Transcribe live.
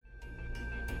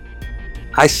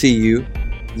I see you,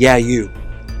 yeah you,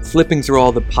 flipping through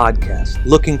all the podcasts,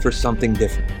 looking for something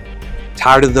different.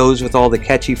 Tired of those with all the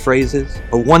catchy phrases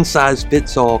or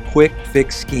one-size-fits-all quick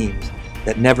fix schemes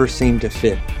that never seem to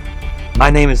fit? My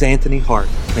name is Anthony Hart,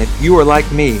 and if you are like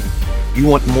me, you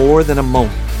want more than a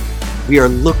moment. We are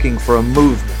looking for a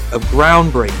movement of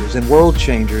groundbreakers and world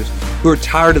changers who are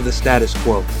tired of the status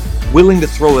quo, willing to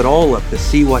throw it all up to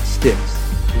see what sticks,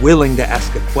 willing to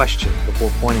ask a question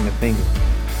before pointing a finger.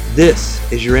 This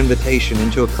is your invitation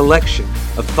into a collection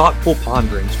of thoughtful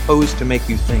ponderings posed to make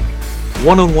you think,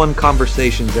 one-on-one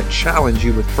conversations that challenge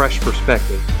you with fresh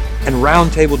perspective, and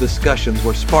roundtable discussions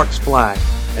where sparks fly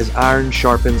as iron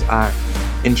sharpens iron.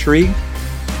 Intrigued?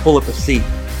 Pull up a seat.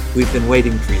 We've been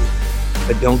waiting for you.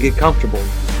 But don't get comfortable.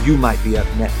 You might be up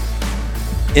next.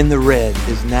 In the Red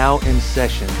is now in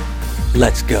session.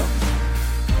 Let's go.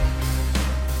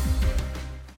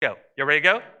 Go. You ready to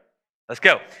go? Let's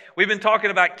go. We've been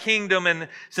talking about kingdom, and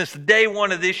since day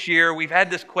one of this year, we've had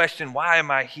this question, why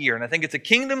am I here? And I think it's a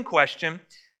kingdom question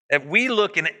that we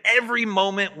look in every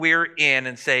moment we're in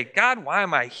and say, God, why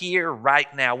am I here right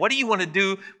now? What do you want to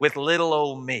do with little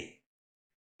old me?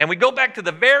 And we go back to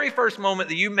the very first moment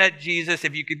that you met Jesus.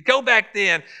 If you could go back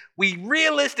then, we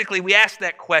asked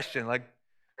that question, like,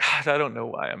 God, I don't know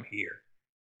why I'm here.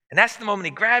 And that's the moment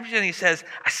he grabs you and he says,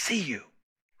 I see you.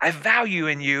 I value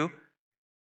in you.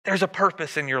 There's a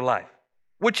purpose in your life,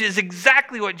 which is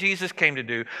exactly what Jesus came to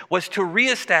do, was to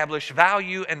reestablish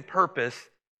value and purpose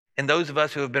in those of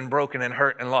us who have been broken and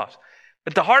hurt and lost.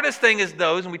 But the hardest thing is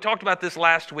those, and we talked about this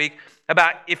last week,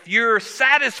 about if you're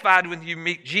satisfied when you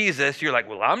meet Jesus, you're like,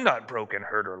 well, I'm not broken,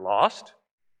 hurt, or lost.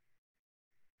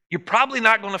 You're probably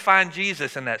not going to find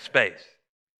Jesus in that space.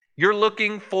 You're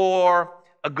looking for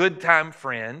a good time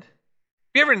friend.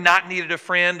 Have you ever not needed a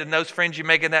friend, and those friends you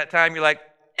make in that time, you're like,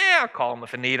 I'll call them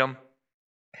if I need them.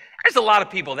 There's a lot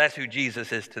of people, that's who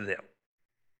Jesus is to them.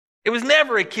 It was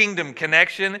never a kingdom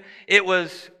connection. It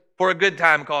was for a good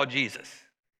time called Jesus.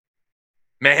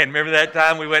 Man, remember that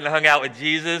time we went and hung out with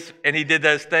Jesus and he did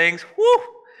those things? Whew,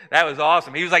 that was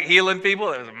awesome. He was like healing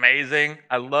people. It was amazing.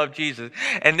 I love Jesus.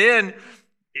 And then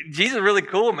Jesus is really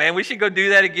cool, man. We should go do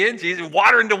that again. Jesus,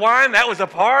 water into wine, that was a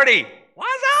party.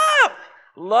 What's up?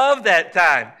 Love that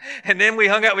time. And then we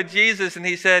hung out with Jesus and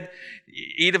he said,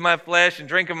 eat of my flesh and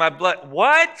drink of my blood.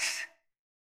 What?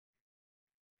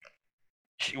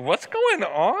 What's going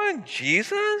on,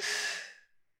 Jesus?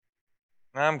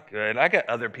 I'm good. I got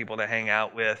other people to hang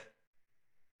out with.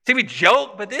 See, we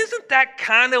joke, but isn't that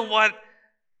kind of what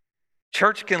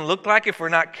church can look like if we're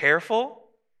not careful?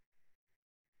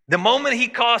 The moment he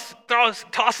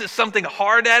tosses something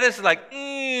hard at us, like,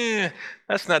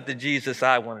 that's not the Jesus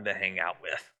I wanted to hang out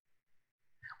with.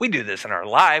 We do this in our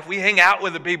life. We hang out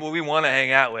with the people we want to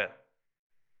hang out with.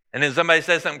 And then somebody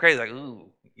says something crazy, like, ooh,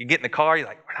 you get in the car, you're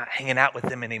like, we're not hanging out with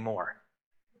them anymore.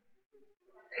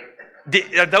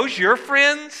 Are those your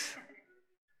friends?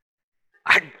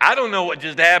 I don't know what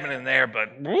just happened in there,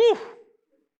 but woo.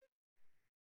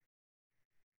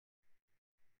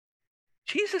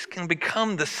 Jesus can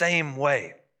become the same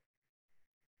way.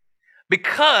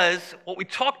 Because what we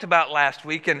talked about last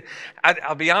week, and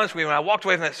I'll be honest with you, when I walked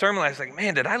away from that sermon, I was like,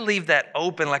 man, did I leave that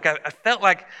open? Like I felt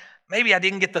like maybe I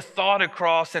didn't get the thought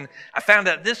across, and I found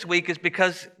out this week is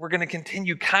because we're going to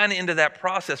continue kind of into that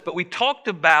process. But we talked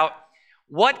about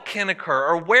what can occur,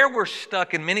 or where we're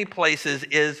stuck in many places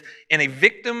is in a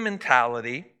victim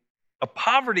mentality, a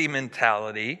poverty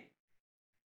mentality,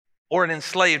 or an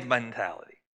enslaved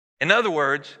mentality. In other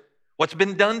words, what's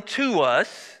been done to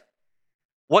us,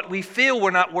 what we feel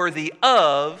we're not worthy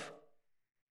of,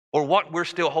 or what we're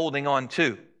still holding on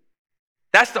to.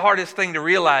 That's the hardest thing to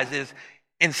realize is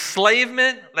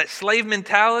enslavement, that slave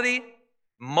mentality,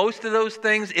 most of those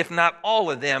things, if not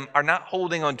all of them, are not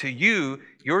holding on to you.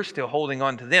 You're still holding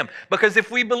on to them. Because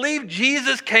if we believe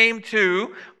Jesus came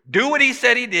to do what he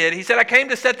said he did, he said, I came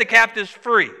to set the captives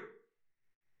free.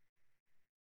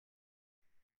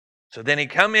 So then he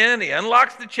come in, he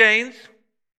unlocks the chains,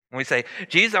 and we say,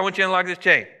 Jesus, I want you to unlock this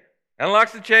chain.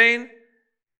 Unlocks the chain,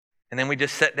 and then we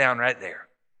just sit down right there.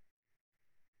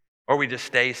 Or we just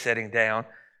stay sitting down.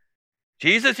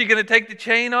 Jesus, you going to take the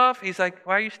chain off? He's like,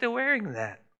 why are you still wearing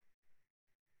that?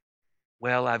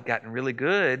 Well, I've gotten really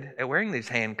good at wearing these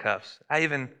handcuffs. I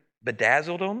even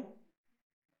bedazzled them.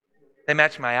 They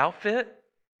match my outfit.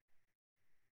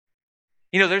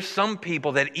 You know, there's some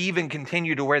people that even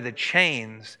continue to wear the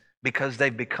chains because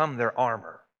they've become their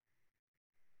armor.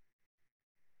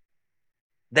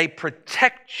 They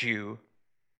protect you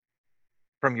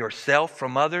from yourself,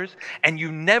 from others, and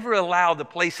you never allow the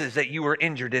places that you were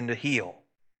injured in to heal.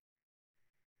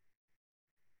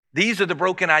 These are the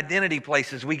broken identity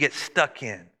places we get stuck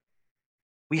in.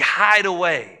 We hide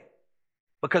away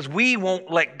because we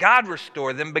won't let God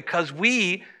restore them because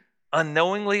we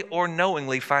unknowingly or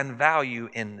knowingly find value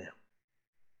in them.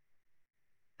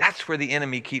 That's where the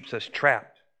enemy keeps us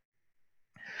trapped.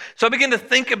 So I begin to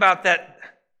think about that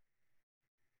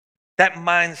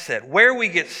mindset, where we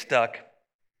get stuck.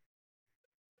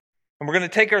 And we're going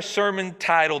to take our sermon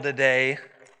title today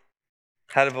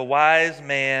out of A Wise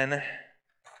Man,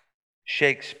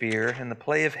 Shakespeare, in the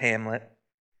play of Hamlet.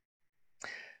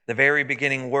 The very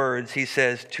beginning words, he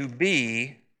says, to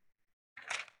be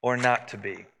or not to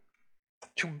be.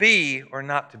 To be or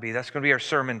not to be. That's going to be our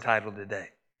sermon title today.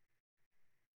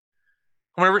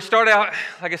 Whenever we start out,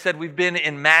 like I said, we've been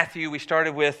in Matthew. We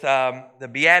started with the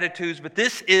Beatitudes, but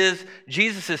this is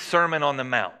Jesus' Sermon on the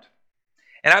Mount.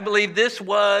 And I believe this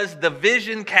was the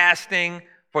vision casting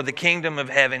for the kingdom of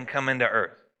heaven coming to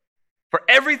earth. For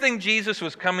everything Jesus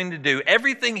was coming to do,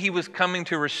 everything he was coming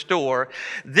to restore,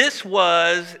 this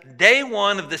was day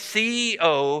one of the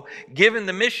CEO given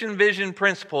the mission, vision,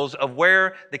 principles of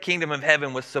where the kingdom of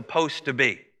heaven was supposed to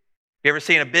be. You ever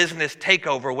seen a business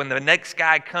takeover when the next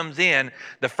guy comes in,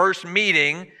 the first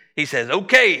meeting, he says,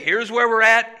 okay, here's where we're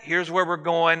at, here's where we're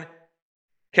going,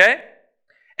 okay?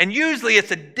 And usually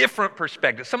it's a different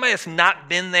perspective. Somebody that's not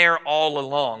been there all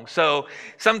along. So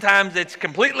sometimes it's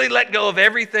completely let go of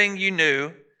everything you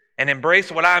knew and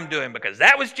embrace what I'm doing because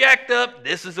that was jacked up,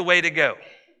 this is the way to go.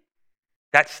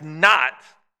 That's not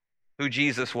who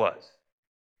Jesus was.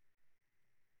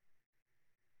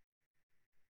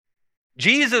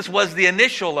 Jesus was the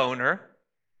initial owner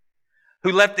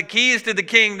who left the keys to the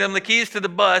kingdom, the keys to the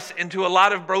bus, into a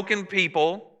lot of broken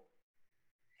people.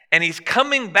 And he's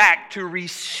coming back to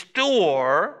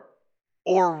restore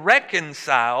or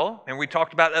reconcile. And we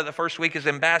talked about that the first week as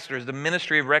ambassadors, the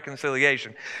ministry of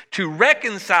reconciliation. To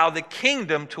reconcile the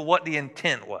kingdom to what the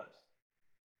intent was.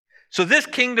 So this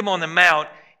Kingdom on the Mount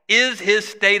is his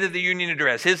State of the Union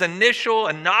address, his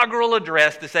inaugural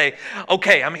address to say,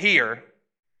 okay, I'm here.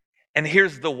 And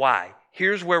here's the why.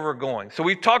 Here's where we're going. So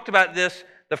we've talked about this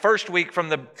the first week from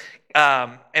the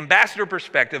ambassador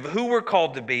perspective, who we're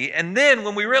called to be. And then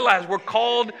when we realize we're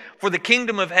called for the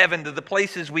kingdom of heaven to the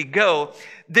places we go,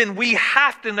 then we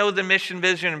have to know the mission,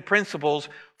 vision, and principles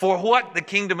for what the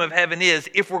kingdom of heaven is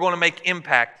if we're going to make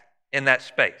impact in that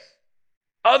space.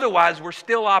 Otherwise, we're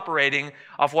still operating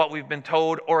off what we've been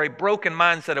told or a broken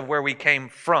mindset of where we came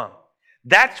from.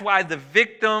 That's why the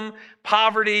victim,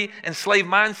 poverty, and slave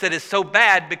mindset is so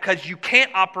bad, because you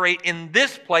can't operate in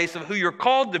this place of who you're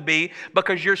called to be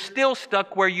because you're still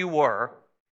stuck where you were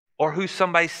or who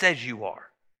somebody says you are.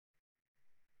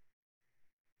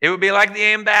 It would be like the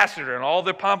ambassador and all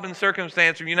the pomp and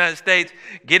circumstance of the United States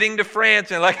getting to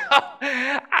France and like, oh,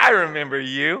 I remember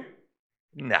you.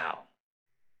 No.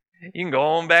 You can go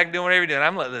on back doing whatever you're doing.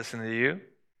 I'm not listening to you.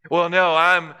 Well, no,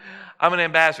 I'm an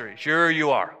ambassador. Sure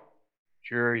you are.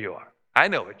 Sure you are. I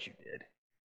know what you did.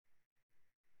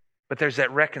 But there's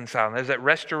that reconciling, there's that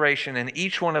restoration in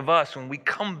each one of us. When we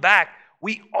come back,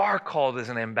 we are called as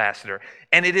an ambassador.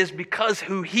 And it is because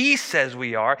who he says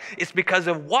we are. It's because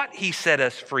of what he set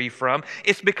us free from.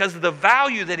 It's because of the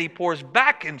value that he pours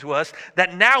back into us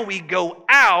that now we go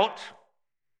out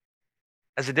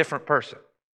as a different person.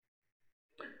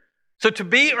 So to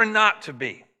be or not to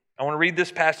be. I want to read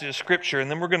this passage of Scripture, and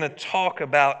then we're going to talk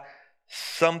about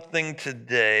something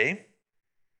today.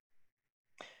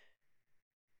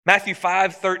 Matthew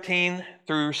 5:13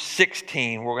 through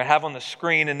 16, we're going to have on the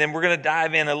screen, and then we're going to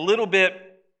dive in a little bit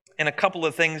in a couple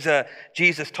of things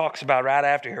Jesus talks about right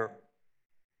after here.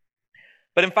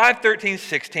 But in 5:13,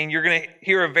 16, you're going to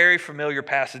hear a very familiar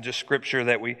passage of Scripture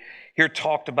that we hear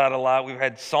talked about a lot. We've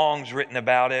had songs written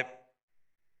about it.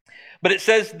 But it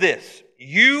says this,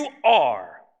 you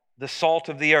are the salt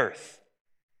of the earth.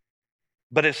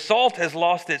 But if salt has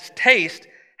lost its taste,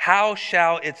 how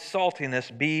shall its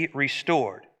saltiness be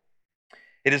restored?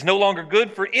 It is no longer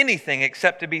good for anything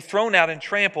except to be thrown out and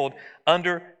trampled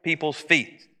under people's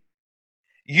feet.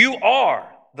 You are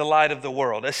the light of the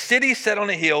world. A city set on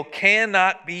a hill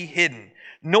cannot be hidden,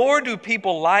 nor do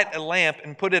people light a lamp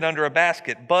and put it under a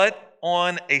basket, but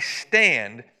on a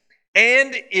stand,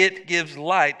 and it gives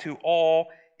light to all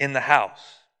in the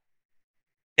house.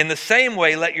 In the same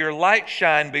way, let your light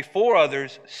shine before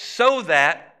others so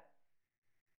that,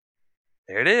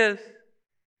 there it is.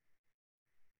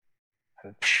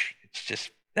 It's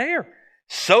just there.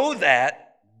 So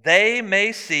that they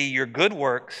may see your good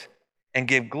works and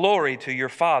give glory to your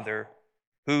Father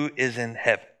who is in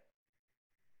heaven.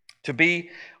 To be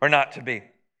or not to be.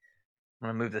 I'm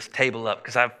going to move this table up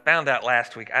because I found out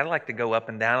last week I like to go up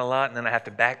and down a lot and then I have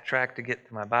to backtrack to get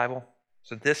to my Bible.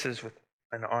 So this is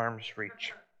within arm's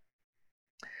reach.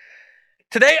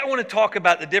 Today I want to talk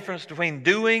about the difference between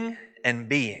doing and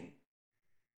being.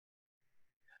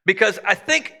 Because I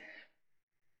think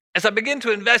as I begin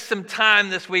to invest some time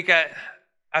this week,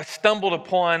 I stumbled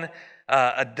upon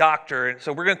a doctor.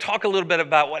 So we're going to talk a little bit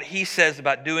about what he says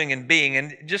about doing and being.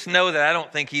 And just know that I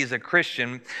don't think he's a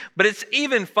Christian. But it's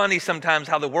even funny sometimes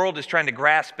how the world is trying to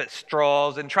grasp at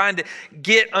straws and trying to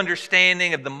get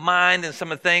understanding of the mind and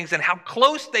some of the things and how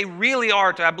close they really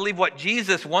are to, I believe, what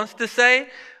Jesus wants to say.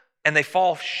 And they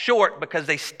fall short because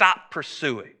they stop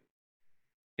pursuing.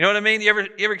 You know what I mean? You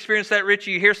ever experience that,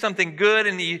 Richie? You hear something good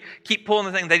and you keep pulling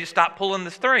the thing. They just stop pulling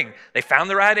the string. They found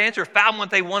the right answer, found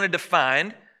what they wanted to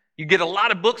find. You get a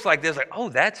lot of books like this, like, oh,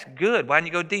 that's good. Why didn't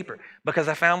you go deeper? Because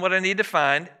I found what I need to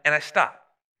find and I stopped.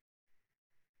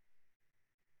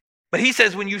 But he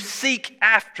says, when you seek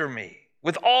after me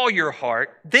with all your heart,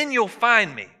 then you'll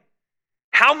find me.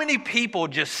 How many people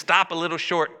just stop a little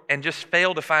short and just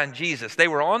fail to find Jesus? They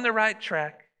were on the right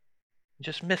track,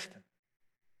 just missed him.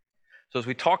 So as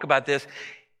we talk about this,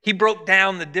 he broke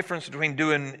down the difference between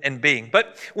doing and being.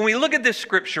 But when we look at this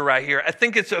scripture right here, I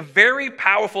think it's a very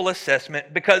powerful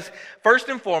assessment because first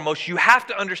and foremost, you have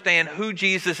to understand who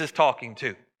Jesus is talking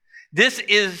to. This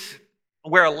is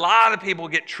where a lot of people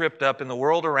get tripped up in the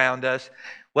world around us.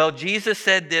 Well, Jesus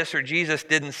said this or Jesus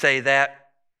didn't say that.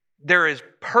 There is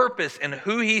purpose in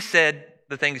who he said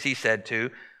the things he said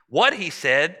to, what he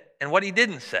said, and what he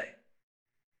didn't say.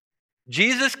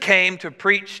 Jesus came to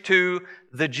preach to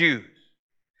the Jews.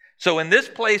 So in this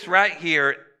place right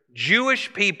here,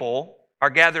 Jewish people are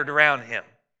gathered around him.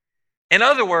 In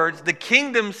other words, the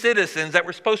kingdom citizens that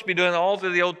were supposed to be doing all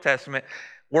through the Old Testament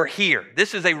were here.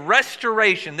 This is a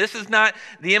restoration. This is not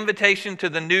the invitation to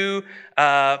the new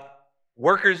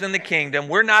workers in the kingdom.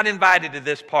 We're not invited to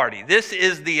this party. This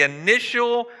is the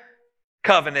initial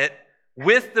covenant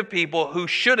with the people who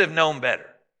should have known better,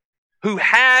 who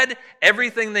had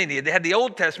everything they needed. They had the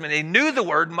Old Testament. They knew the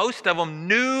Word. Most of them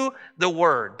knew the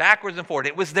Word backwards and forward.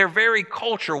 It was their very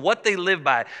culture, what they lived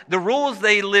by, the rules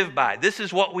they lived by. This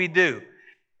is what we do.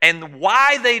 And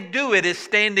why they do it is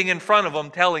standing in front of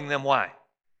them, telling them why.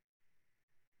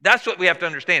 That's what we have to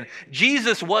understand.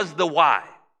 Jesus was the why.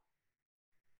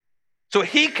 So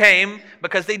he came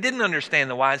because they didn't understand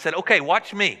the why and said, okay,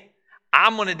 watch me.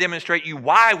 I'm going to demonstrate you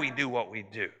why we do what we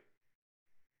do.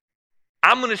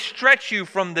 I'm going to stretch you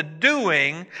from the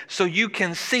doing so you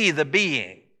can see the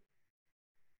being.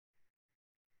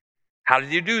 How did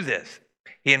he do this?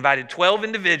 He invited 12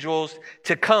 individuals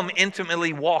to come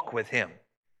intimately walk with him.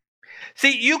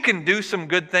 See, you can do some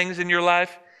good things in your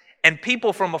life, and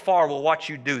people from afar will watch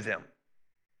you do them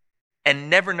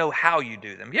and never know how you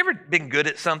do them. You ever been good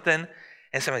at something,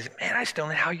 and somebody says, man, I just don't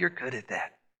know how you're good at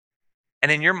that.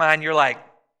 And in your mind, you're like,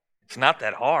 it's not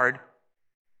that hard.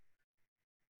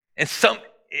 And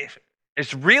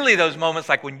it's really those moments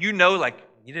like when you know, like,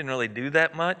 you didn't really do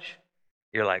that much.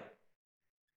 You're like,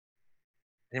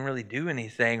 I didn't really do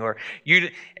anything. Or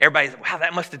everybody's, wow,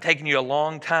 that must have taken you a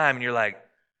long time. And you're like,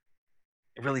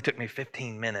 it really took me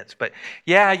 15 minutes. But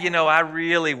yeah, I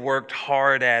really worked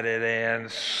hard at it and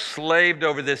slaved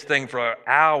over this thing for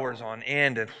hours on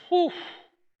end. And whew,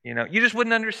 you just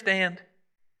wouldn't understand.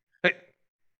 But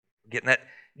getting that.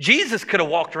 Jesus could have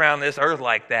walked around this earth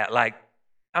like that. Like,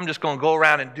 I'm just going to go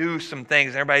around and do some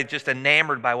things. Everybody's just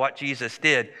enamored by what Jesus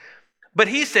did. But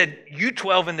he said, you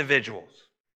 12 individuals,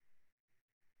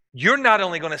 you're not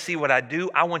only going to see what I do,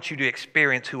 I want you to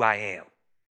experience who I am.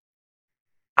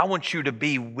 I want you to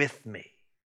be with me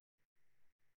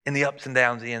in the ups and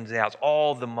downs, the ins and outs,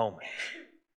 all the moments.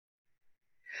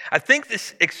 I think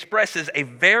this expresses a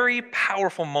very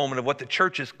powerful moment of what the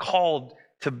church is called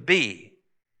to be.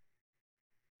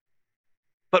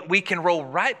 But we can roll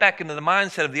right back into the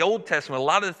mindset of the Old Testament, a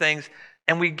lot of the things,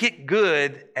 and we get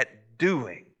good at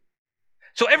doing.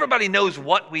 So everybody knows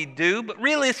what we do, but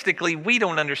realistically, we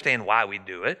don't understand why we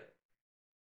do it,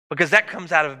 because that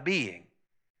comes out of being.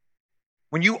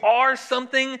 When you are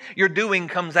something, your doing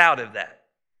comes out of that.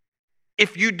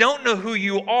 If you don't know who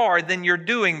you are, then your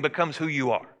doing becomes who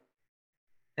you are.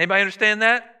 Anybody understand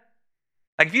that?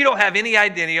 Like if you don't have any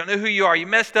identity, you don't know who you are, you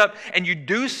messed up, and you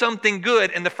do something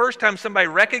good, and the first time somebody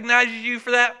recognizes you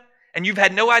for that, and you've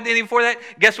had no identity for that,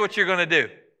 guess what you're going to do?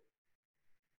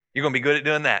 You're going to be good at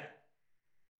doing that.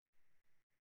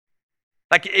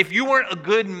 Like if you weren't a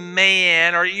good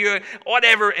man or you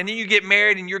whatever, and then you get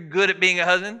married and you're good at being a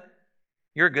husband,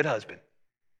 you're a good husband.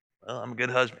 Well, I'm a good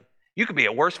husband. You could be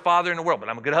a worst father in the world, but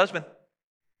I'm a good husband.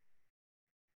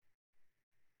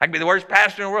 I could be the worst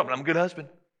pastor in the world, but I'm a good husband.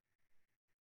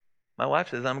 My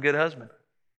wife says I'm a good husband.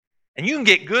 And you can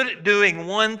get good at doing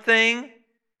one thing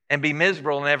and be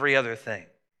miserable in every other thing.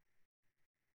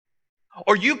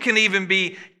 Or you can even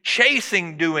be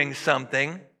chasing doing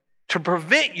something to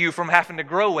prevent you from having to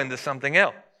grow into something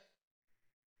else.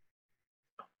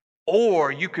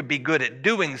 Or you could be good at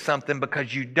doing something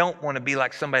because you don't want to be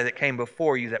like somebody that came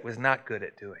before you that was not good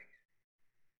at doing it.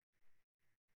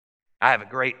 I have a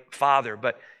great father,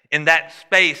 but in that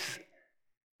space,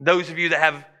 those of you that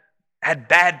have had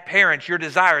bad parents, your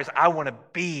desire is, I want to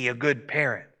be a good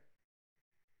parent.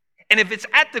 And if it's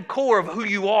at the core of who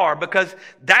you are, because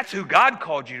that's who God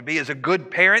called you to be, as a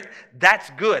good parent, that's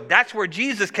good. That's where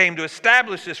Jesus came to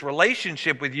establish this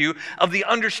relationship with you of the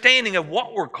understanding of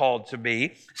what we're called to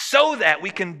be, so that we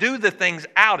can do the things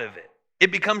out of it.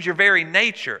 It becomes your very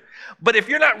nature. But if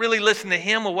you're not really listening to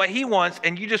Him or what He wants,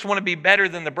 and you just want to be better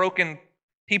than the broken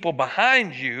people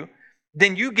behind you,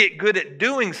 then you get good at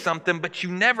doing something, but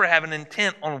you never have an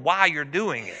intent on why you're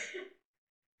doing it.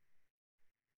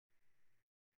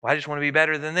 Well, I just want to be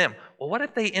better than them. Well, what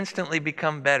if they instantly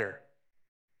become better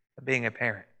at being a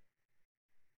parent?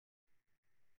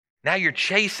 Now you're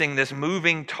chasing this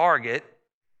moving target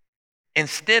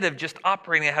instead of just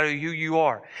operating out of who you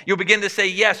are. You'll begin to say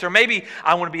yes, or maybe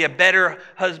I want to be a better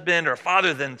husband or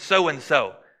father than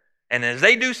so-and-so. And as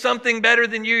they do something better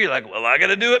than you, you're like, well, I got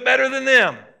to do it better than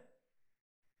them.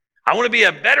 I want to be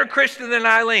a better Christian than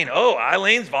Eileen. Oh,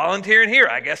 Eileen's volunteering here.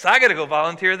 I guess I got to go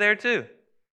volunteer there too.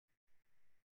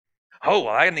 Oh,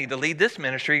 well, I need to lead this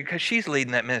ministry because she's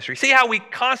leading that ministry. See how we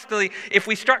constantly, if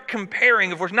we start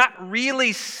comparing, if we're not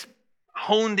really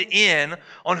honed in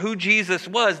on who Jesus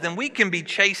was, then we can be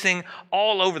chasing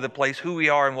all over the place who we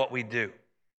are and what we do.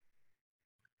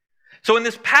 So in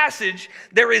this passage,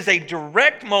 there is a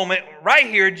direct moment right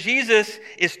here. Jesus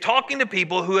is talking to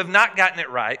people who have not gotten it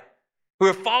right, who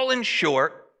have fallen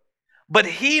short, but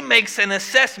He makes an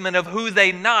assessment of who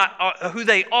they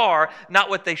are, not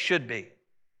what they should be.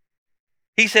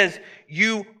 He says,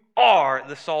 you are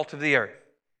the salt of the earth.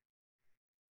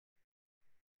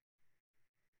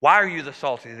 Why are you the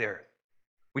salt of the earth?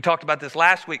 We talked about this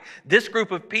last week. This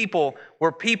group of people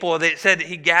were people that said that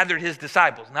He gathered His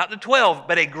disciples, not the 12,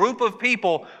 but a group of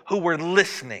people who were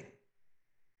listening.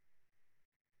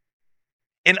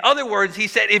 In other words, He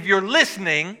said, if you're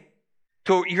listening,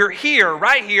 you're here,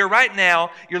 right now,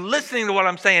 you're listening to what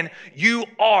I'm saying, you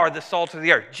are the salt of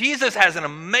the earth. Jesus has an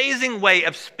amazing way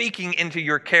of speaking into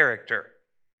your character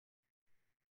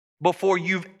before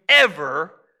you've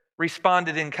ever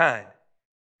responded in kind.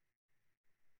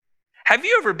 Have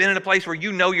you ever been in a place where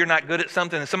you know you're not good at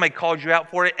something and somebody calls you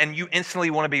out for it and you instantly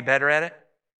want to be better at it?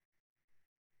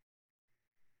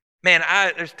 Man,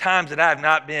 there's times that I have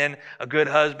not been a good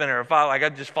husband or a father. Like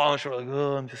I've just fallen short, like,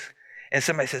 oh, and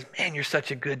somebody says, man, you're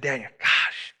such a good dad. And you're,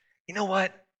 gosh, you know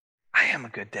what? I am a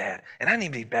good dad, and I need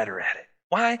to be better at it.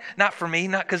 Why? Not for me,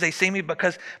 not because they see me,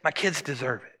 because my kids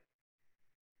deserve it.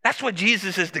 That's what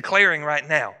Jesus is declaring right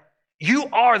now. You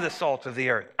are the salt of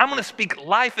the earth. I'm going to speak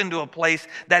life into a place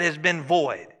that has been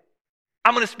void.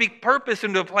 I'm going to speak purpose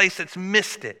into a place that's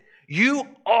missed it. You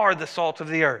are the salt of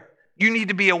the earth. You need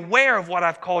to be aware of what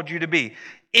I've called you to be.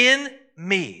 In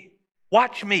me.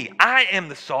 Watch me. I am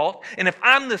the salt. And if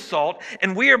I'm the salt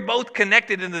and we are both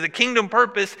connected into the kingdom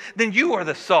purpose, then you are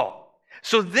the salt.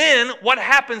 So then what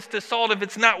happens to salt if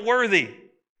it's not worthy?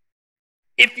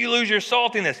 If you lose your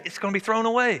saltiness, it's going to be thrown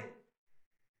away.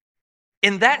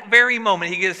 In that very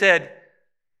moment, He said,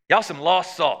 y'all some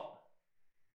lost salt.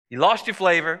 You lost your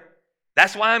flavor.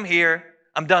 That's why I'm here.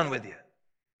 I'm done with you.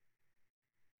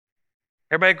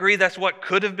 Everybody agree that's what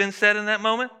could have been said in that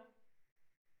moment?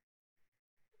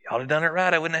 Y'all have done it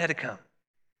right. I wouldn't have had to come.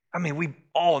 I mean, we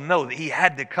all know that He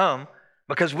had to come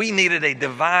because we needed a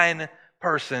divine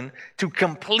person to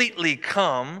completely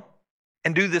come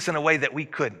and do this in a way that we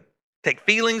couldn't. Take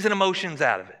feelings and emotions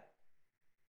out of it.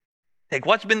 Take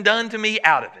what's been done to me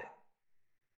out of it.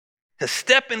 To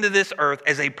step into this earth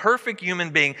as a perfect human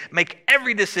being, make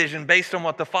every decision based on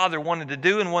what the Father wanted to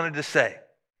do and wanted to say,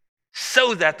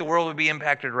 so that the world would be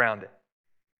impacted around it.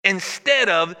 Instead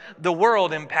of the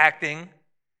world impacting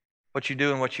what you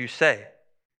do and what you say.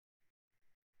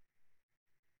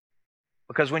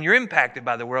 Because when you're impacted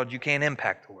by the world, you can't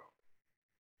impact the world.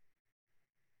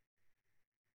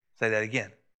 Say that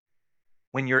again.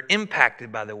 When you're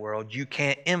impacted by the world, you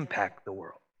can't impact the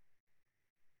world.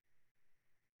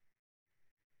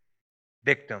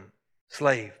 Victim,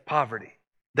 slave, poverty.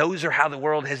 Those are how the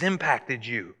world has impacted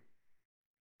you.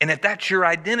 And if that's your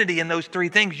identity in those three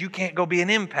things, you can't go be an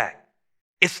impact.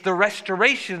 It's the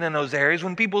restoration in those areas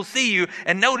when people see you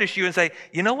and notice you and say,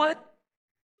 you know what?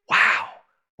 Wow,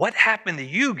 what happened to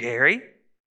you, Gary?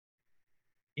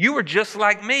 You were just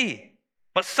like me,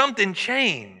 but something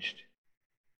changed.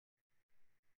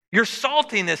 Your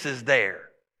saltiness is there.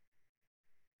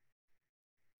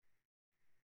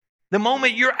 The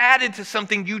moment you're added to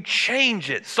something, you change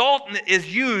it. Salt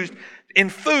is used in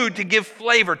food to give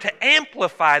flavor, to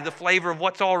amplify the flavor of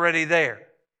what's already there.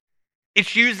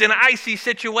 It's used in icy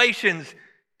situations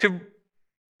to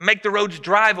make the roads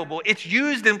drivable. It's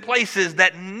used in places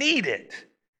that need it.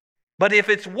 But if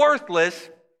it's worthless,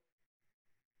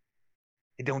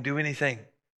 it don't do anything.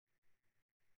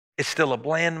 It's still a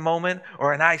bland moment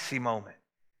or an icy moment.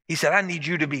 He said, I need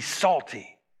you to be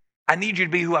salty. I need you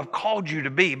to be who I've called you to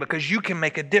be because you can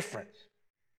make a difference.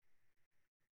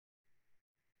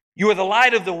 You are the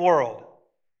light of the world.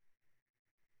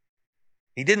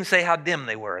 He didn't say how dim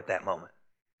they were at that moment.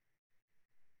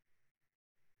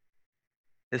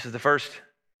 This is the first,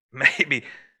 maybe,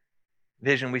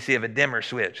 vision we see of a dimmer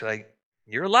switch. Like,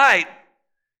 you're a light.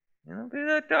 You don't be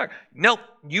that dark. Nope,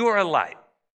 you are a light.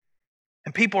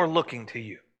 And people are looking to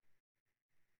you.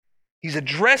 He's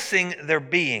addressing their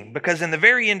being because in the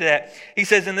very end of that, he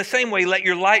says, in the same way, let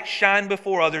your light shine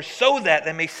before others so that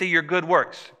they may see your good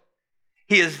works.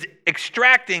 He is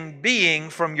extracting being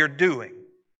from your doing.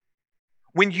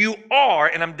 When you are,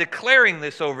 and I'm declaring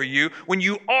this over you, when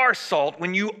you are salt,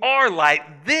 when you are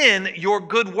light, then your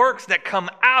good works that come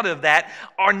out of that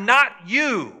are not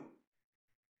you.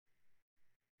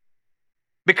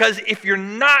 Because if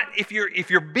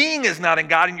your being is not in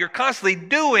God and you're constantly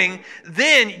doing,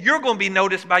 then you're going to be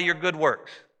noticed by your good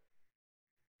works.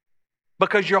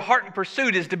 Because your heart and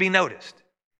pursuit is to be noticed.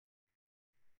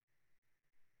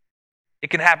 It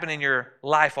can happen in your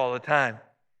life all the time.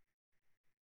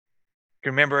 You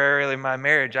can remember early in my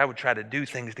marriage, I would try to do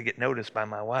things to get noticed by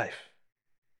my wife.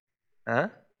 Huh?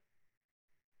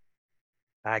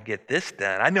 I get this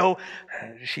done. I know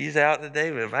she's out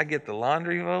today, but if I get the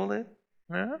laundry folded,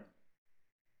 huh? ...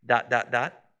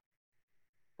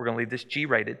 We're going to leave this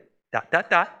G-rated. ...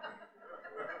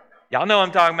 Y'all know what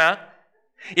I'm talking about.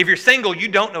 If you're single, you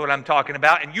don't know what I'm talking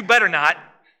about, and you better not.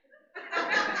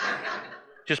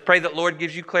 Just pray that Lord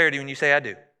gives you clarity when you say, I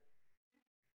do.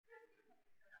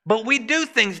 But we do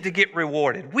things to get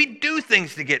rewarded. We do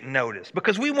things to get noticed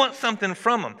because we want something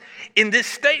from them. In this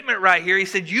statement right here, he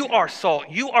said, you are salt,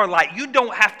 you are light. You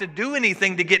don't have to do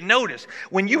anything to get noticed.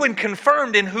 When you are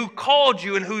confirmed in who called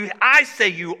you and who I say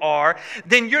you are,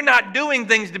 then you're not doing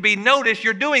things to be noticed.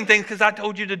 You're doing things because I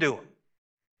told you to do them.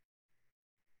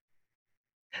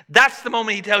 That's the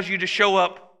moment he tells you to show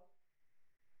up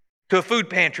to a food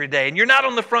pantry day. And you're not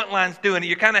on the front lines doing it.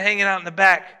 You're kind of hanging out in the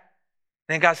back.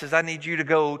 And God says, I need you to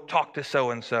go talk to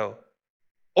so-and-so.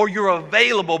 Or you're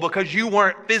available because you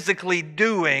weren't physically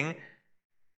doing,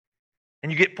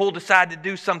 and you get pulled aside to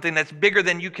do something that's bigger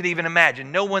than you could even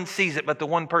imagine. No one sees it but the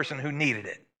one person who needed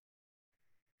it.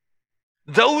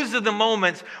 Those are the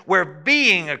moments where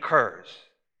being occurs.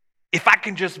 If I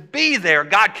can just be there,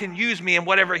 God can use me in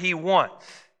whatever He wants.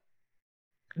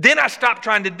 Then I stop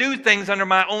trying to do things under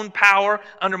my own power,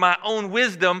 under my own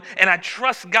wisdom, and I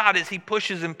trust God as He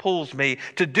pushes and pulls me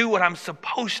to do what I'm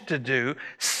supposed to do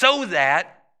so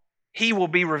that He will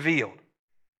be revealed.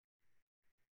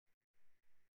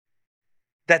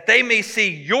 That they may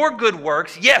see your good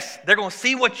works. Yes, they're going to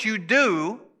see what you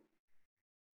do,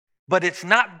 but it's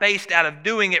not based out of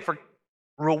doing it for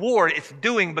reward. It's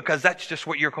doing because that's just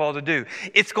what you're called to do.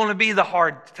 It's going to be the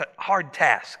hard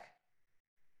task.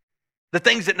 The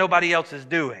things that nobody else is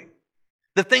doing.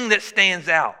 The thing that stands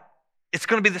out. It's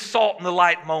going to be the salt and the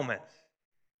light moments.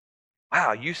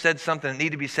 Wow, you said something that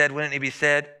needed to be said when it needed to be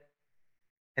said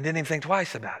and didn't even think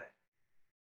twice about it.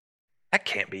 That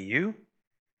can't be you.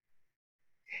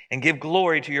 And give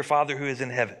glory to your Father who is in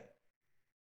heaven.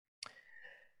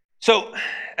 So,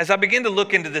 as I begin to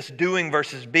look into this doing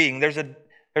versus being, there's a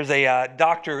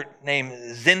doctor named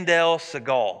Zindel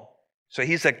Segal. So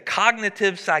he's a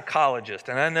cognitive psychologist,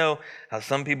 and I know how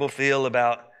some people feel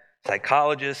about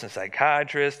psychologists and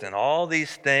psychiatrists and all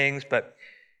these things, but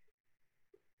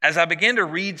as I began to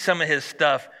read some of his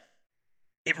stuff,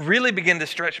 it really began to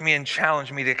stretch me and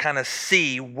challenge me to kind of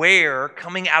see where,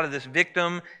 coming out of this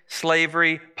victim,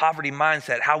 slavery, poverty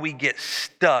mindset, how we get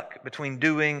stuck between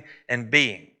doing and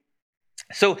being.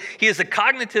 So he is a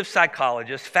cognitive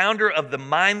psychologist, founder of the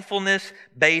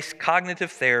mindfulness-based cognitive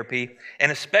therapy,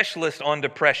 and a specialist on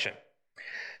depression.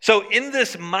 So in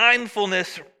this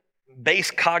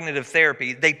mindfulness-based cognitive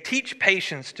therapy, they teach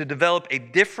patients to develop a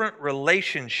different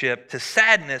relationship to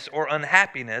sadness or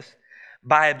unhappiness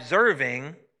by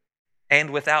observing and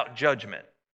without judgment.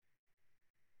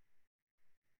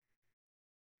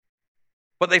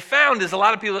 What they found is a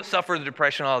lot of people that suffer the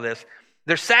depression, all this,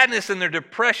 their sadness and their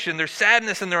depression, their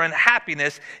sadness and their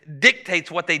unhappiness dictates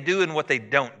what they do and what they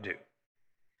don't do.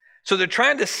 So they're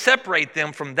trying to separate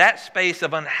them from that space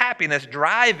of unhappiness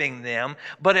driving them,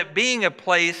 but it being a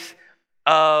place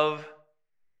of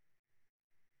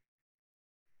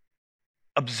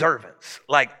observance.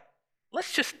 Like,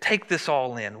 let's just take this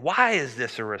all in. Why is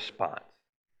this a response?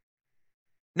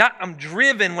 Not I'm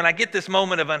driven when I get this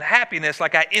moment of unhappiness,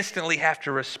 like I instantly have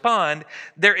to respond.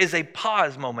 There is a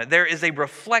pause moment. There is a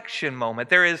reflection moment.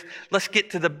 There is, let's get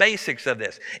to the basics of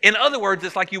this. In other words,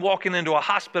 it's like you walking into a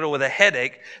hospital with a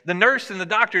headache. The nurse and the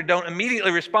doctor don't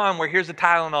immediately respond where here's a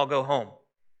Tylenol, go home.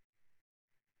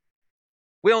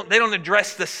 They don't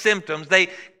address the symptoms. They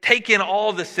take in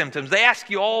all the symptoms. They ask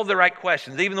you all the right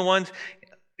questions, even the ones,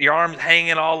 your arms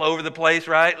hanging all over the place,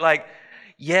 right? Like,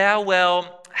 yeah,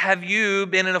 well, have you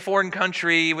been in a foreign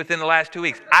country within the last 2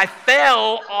 weeks? I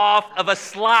fell off of a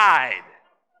slide.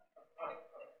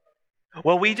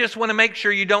 Well, we just want to make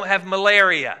sure you don't have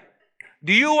malaria.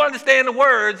 Do you understand the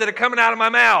words that are coming out of my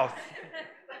mouth?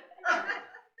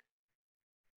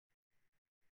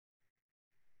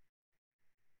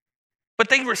 But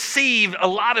they receive a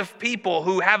lot of people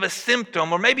who have a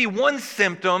symptom, or maybe one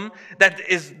symptom that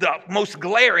is the most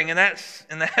glaring, and that's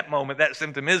in that moment, that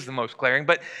symptom is the most glaring,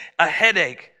 but a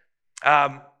headache.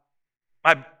 My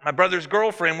brother's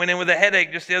girlfriend went in with a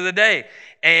headache just the other day,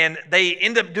 and they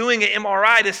end up doing an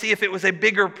MRI to see if it was a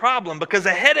bigger problem, because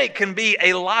a headache can be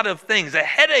a lot of things. A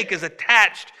headache is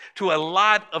attached to a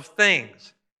lot of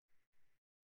things.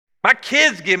 My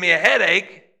kids give me a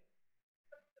headache.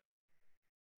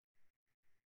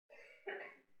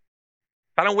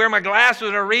 If I don't wear my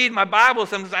glasses or read my Bible,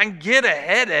 sometimes I can get a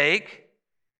headache.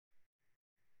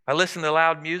 If I listen to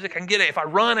loud music, I can get it. If I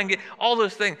run, I can get all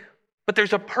those things. But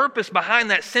there's a purpose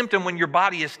behind that symptom when your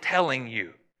body is telling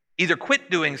you. Either quit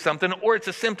doing something or it's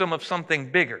a symptom of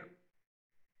something bigger.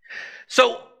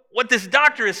 So what this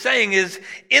doctor is saying is,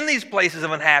 in these places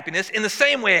of unhappiness, in the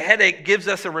same way a headache gives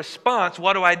us a response,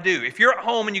 what do I do? If you're at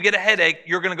home and you get a headache,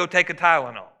 you're going to go take a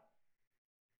Tylenol.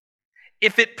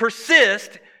 If it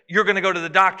persists, you're going to go to the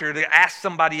doctor to ask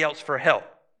somebody else for help.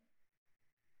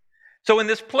 So in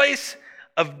this place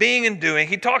of being and doing,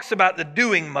 he talks about the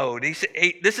doing mode.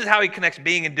 This is how he connects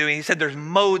being and doing. He said there's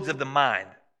modes of the mind.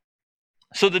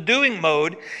 So the doing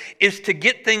mode is to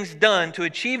get things done, to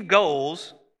achieve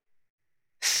goals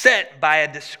set by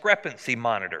a discrepancy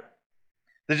monitor.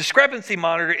 The discrepancy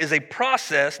monitor is a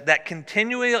process that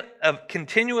continually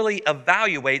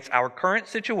evaluates our current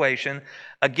situation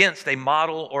against a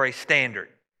model or a standard.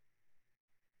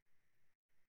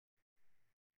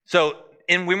 So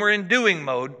when we're in doing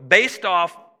mode, based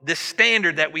off the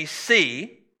standard that we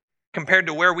see compared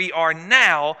to where we are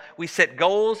now, we set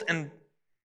goals and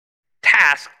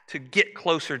tasks to get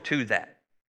closer to that.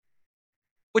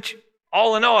 Which,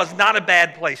 all in all, is not a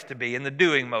bad place to be in the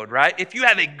doing mode, right? If you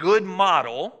have a good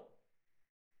model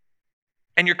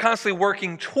and you're constantly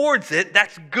working towards it,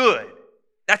 that's good.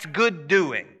 That's good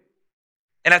doing.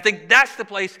 And I think that's the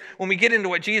place when we get into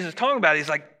what Jesus is talking about. He's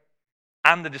like,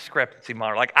 I'm the discrepancy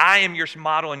model. Like, I am your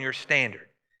model and your standard.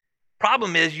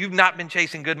 Problem is, you've not been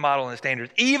chasing good model and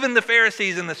standards. Even the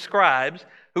Pharisees and the scribes,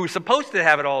 who were supposed to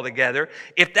have it all together,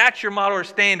 if that's your model or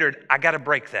standard, I got to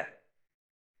break that.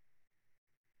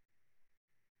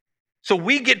 So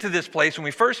we get to this place when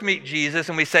we first meet Jesus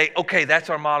and we say, okay,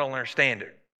 that's our model and our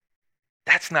standard.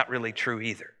 That's not really true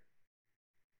either.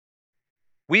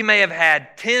 We may have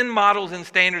had 10 models and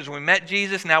standards when we met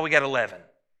Jesus, now we got 11.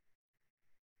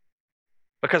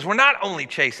 Because we're not only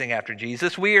chasing after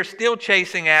Jesus, we are still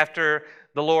chasing after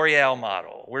the L'Oreal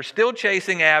model. We're still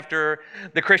chasing after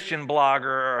the Christian blogger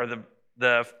or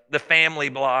the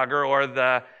family blogger or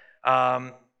the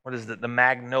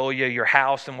Magnolia, your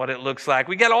house and what it looks like.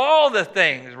 We got all the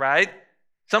things, right?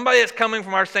 Somebody that's coming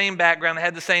from our same background that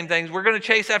had the same things. We're going to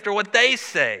chase after what they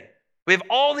say. We have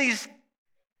all these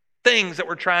things that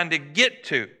we're trying to get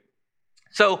to.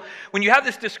 So when you have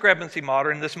this discrepancy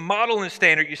model and this model and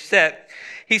standard you set,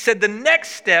 he said the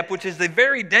next step, which is the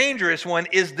very dangerous one,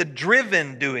 is the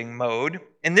driven doing mode.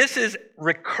 And this is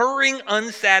recurring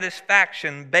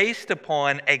unsatisfaction based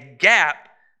upon a gap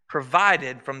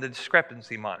provided from the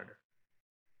discrepancy monitor.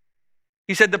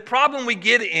 He said the problem we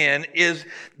get in is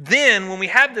then when we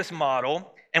have this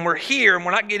model and we're here and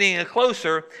we're not getting any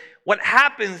closer, what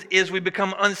happens is we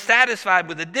become unsatisfied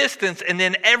with the distance, and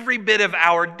then every bit of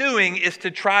our doing is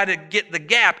to try to get the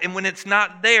gap. And when it's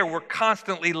not there, we're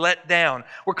constantly let down.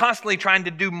 We're constantly trying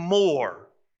to do more.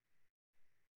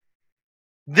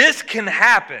 This can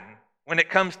happen when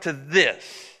it comes to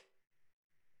this.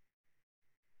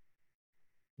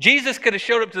 Jesus could have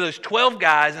showed up to those 12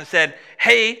 guys and said,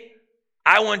 hey,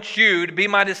 I want you to be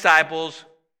my disciples.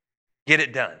 Get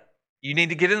it done. You need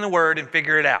to get in the Word and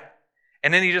figure it out.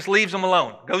 And then he just leaves them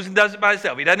alone, goes and does it by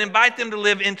himself. He doesn't invite them to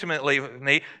live intimately with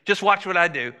me. Just watch what I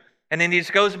do. And then he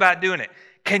just goes about doing it.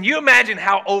 Can you imagine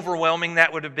how overwhelming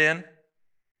that would have been?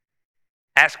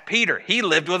 Ask Peter. He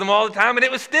lived with them all the time, and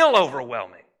it was still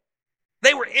overwhelming.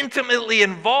 They were intimately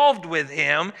involved with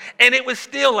him, and it was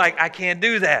still like, I can't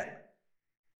do that.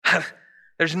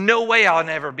 There's no way I'll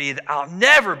never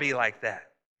be like that.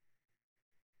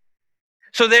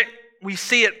 So there, we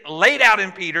see it laid out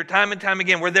in Peter time and time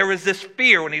again, where there was this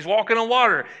fear when he's walking on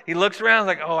water. He looks around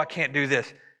like, oh, I can't do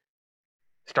this.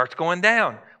 Starts going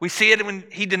down. We see it when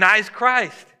he denies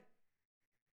Christ.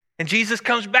 And Jesus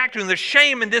comes back to him. There's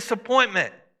shame and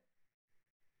disappointment.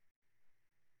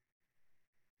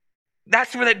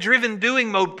 That's where that driven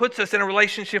doing mode puts us in a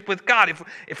relationship with God.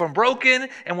 If I'm broken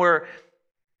and we're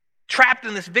trapped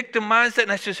in this victim mindset,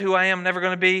 and that's just who I am, never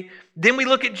going to be. Then we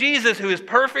look at Jesus, who is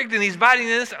perfect, and he's fighting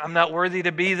this. I'm not worthy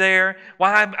to be there.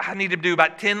 Why? I need to do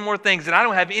about 10 more things, and I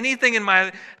don't have anything in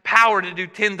my power to do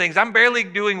 10 things. I'm barely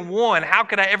doing one. How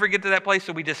could I ever get to that place?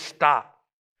 So we just stop.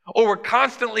 Or we're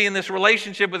constantly in this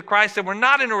relationship with Christ, and we're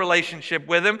not in a relationship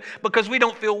with him because we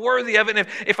don't feel worthy of it. And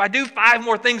if I do 5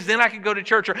 more things, then I can go to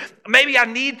church. Or maybe I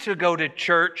need to go to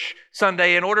church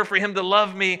Sunday in order for him to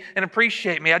love me and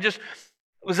appreciate me. I just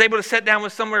was able to sit down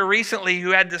with somewhere recently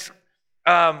who had this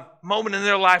moment in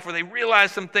their life where they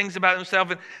realized some things about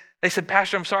themselves. And they said,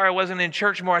 Pastor, I'm sorry I wasn't in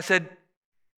church more. I said,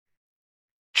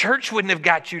 church wouldn't have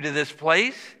got you to this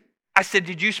place. I said,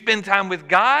 did you spend time with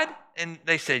God? And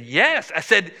they said, yes. I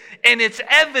said, and it's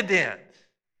evident.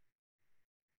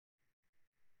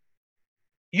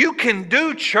 You can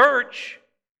do church.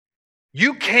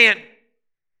 You can't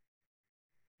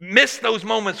miss those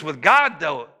moments with God,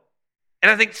 though.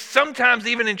 And I think sometimes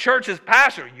even in church as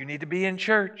pastor, you need to be in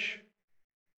church.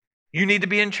 You need to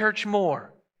be in church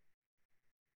more.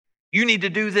 You need to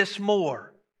do this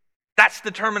more. That's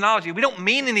the terminology. We don't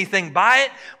mean anything by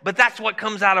it, but that's what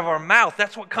comes out of our mouth.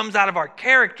 That's what comes out of our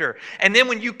character. And then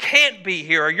when you can't be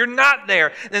here or you're not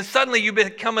there, then suddenly you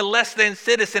become a less than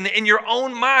citizen in your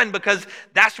own mind, because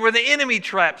that's where the enemy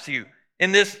traps you,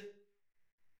 in this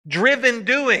driven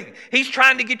doing. He's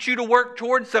trying to get you to work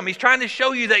towards something. He's trying to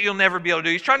show you that you'll never be able to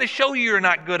do. He's trying to show you you're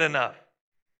not good enough.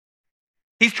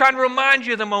 He's trying to remind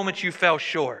you of the moments you fell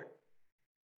short.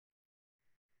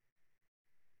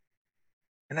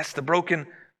 And that's the broken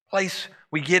place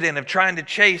we get in, of trying to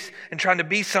chase and trying to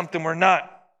be something we're not.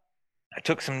 I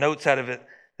took some notes out of it.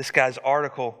 This guy's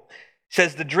article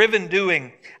says, the driven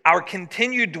doing, our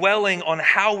continued dwelling on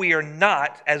how we are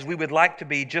not as we would like to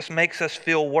be, just makes us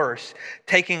feel worse,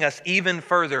 taking us even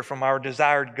further from our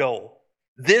desired goal.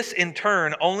 This, in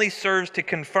turn, only serves to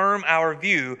confirm our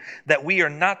view that we are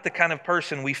not the kind of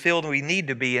person we feel we need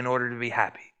to be in order to be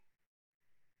happy.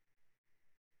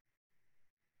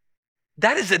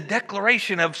 That is a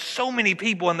declaration of so many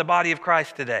people in the body of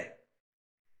Christ today.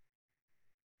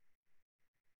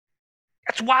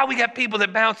 That's why we got people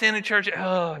that bounce into church.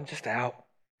 Oh, I'm just out.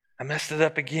 I messed it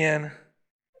up again.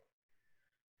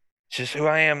 It's just who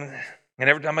I am. And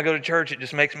every time I go to church, it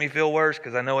just makes me feel worse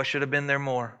because I know I should have been there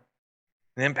more.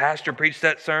 And then pastor preached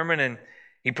that sermon, and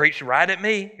he preached right at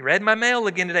me. He read my mail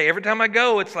again today. Every time I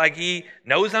go, it's like he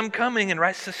knows I'm coming and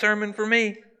writes the sermon for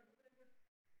me.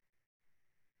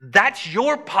 That's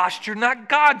your posture, not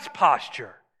God's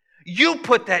posture. You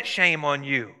put that shame on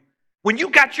you. When you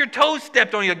got your toes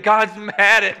stepped on you, God's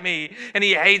mad at me and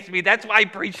he hates me. That's why he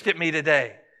preached at me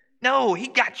today. No, he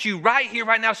got you right here,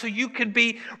 right now, so you could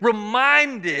be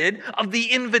reminded of the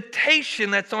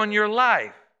invitation that's on your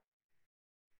life.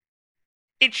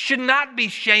 It should not be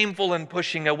shameful and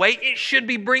pushing away. It should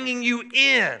be bringing you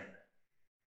in.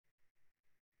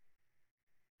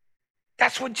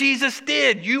 That's what Jesus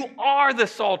did. You are the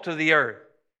salt of the earth.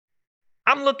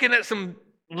 I'm looking at some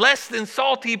less than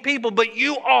salty people, but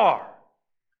you are.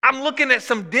 I'm looking at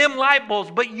some dim light bulbs,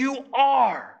 but you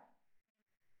are.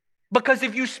 Because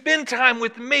if you spend time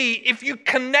with me, if you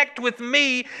connect with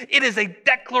me, it is a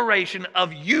declaration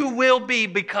of you will be,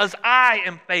 because I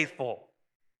am faithful.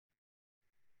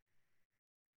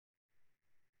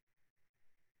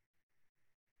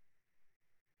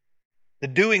 The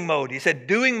doing mode. He said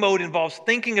doing mode involves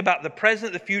thinking about the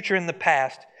present, the future, and the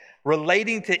past,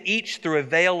 relating to each through a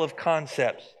veil of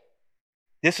concepts.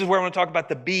 This is where I want to talk about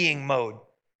the being mode.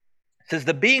 It says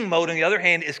the being mode, on the other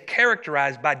hand, is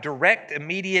characterized by direct,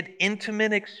 immediate,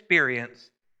 intimate experience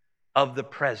of the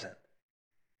present.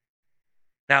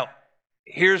 Now,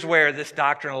 here's where this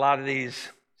doctrine, a lot of these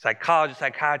psychologists,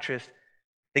 psychiatrists,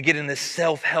 they get in this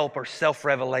self-help or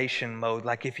self-revelation mode.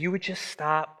 Like, if you would just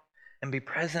stop and be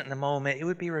present in the moment, it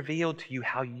would be revealed to you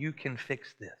how you can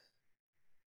fix this.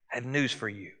 I have news for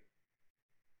you.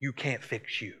 You can't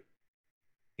fix you.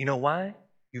 You know why?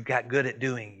 You got good at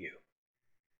doing you.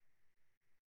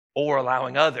 Or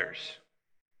allowing others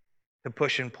to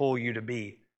push and pull you to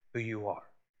be who you are.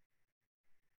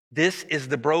 This is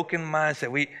the broken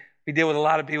mindset. We deal with a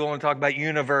lot of people when we talk about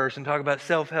universe and talk about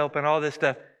self-help and all this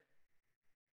stuff.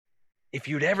 If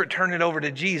you'd ever turn it over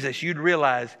to Jesus, you'd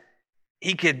realize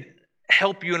he could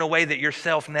help you in a way that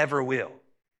yourself never will.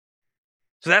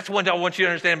 So that's what I want you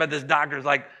to understand about this doctor. Is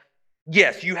like,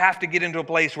 yes, you have to get into a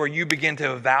place where you begin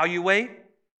to evaluate,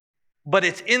 but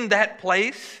it's in that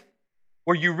place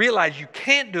where you realize you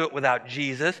can't do it without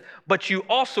Jesus, but you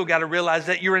also got to realize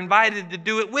that you're invited to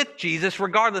do it with Jesus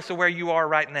regardless of where you are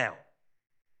right now.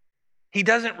 He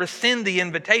doesn't rescind the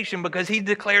invitation because he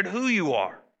declared who you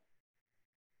are.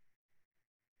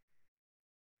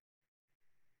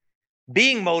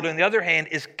 Being mode, on the other hand,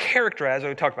 is characterized,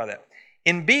 we talked about that.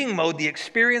 In being mode, the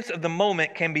experience of the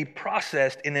moment can be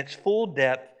processed in its full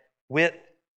depth, width,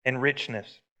 and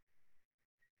richness.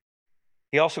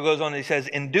 He also goes on and he says,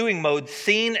 in doing mode,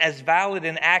 seen as valid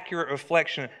and accurate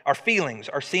reflection, our feelings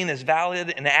are seen as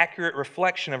valid and accurate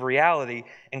reflection of reality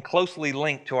and closely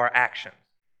linked to our actions.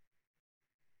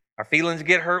 Our feelings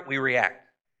get hurt, we react.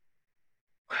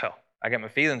 Well, I got my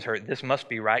feelings hurt. This must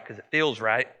be right because it feels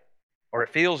right. Or it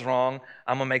feels wrong,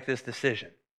 I'm going to make this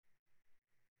decision.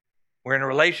 We're in a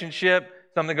relationship,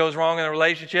 something goes wrong in a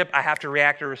relationship, I have to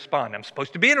react or respond. I'm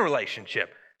supposed to be in a relationship.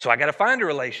 So I got to find a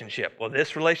relationship. Well,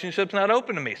 this relationship's not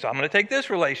open to me, so I'm going to take this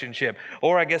relationship.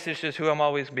 Or I guess it's just who I'm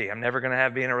always be. I'm never going to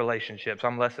be in a relationship, so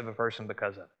I'm less of a person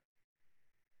because of it.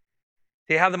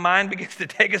 See how the mind begins to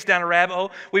take us down a rabbit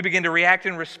hole? We begin to react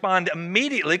and respond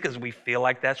immediately because we feel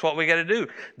like that's what we got to do.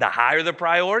 The higher the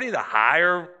priority, the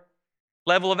higher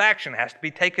level of action has to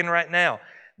be taken right now.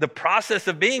 The process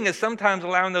of being is sometimes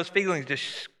allowing those feelings to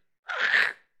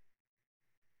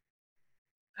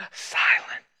silence.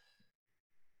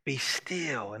 Be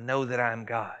still and know that I'm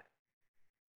God.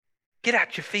 Get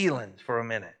out your feelings for a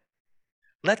minute.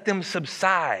 Let them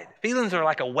subside. Feelings are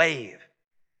like a wave.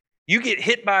 You get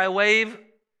hit by a wave,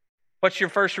 what's your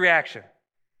first reaction?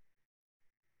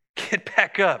 Get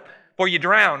back up before you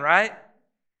drown, right?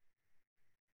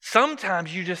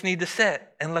 Sometimes you just need to sit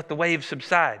and let the wave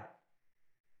subside.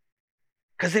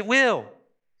 Because it will.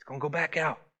 It's going to go back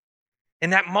out. In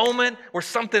that moment where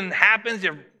something happens,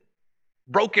 your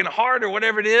broken heart or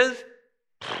whatever it is,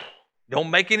 don't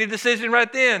make any decision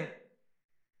right then.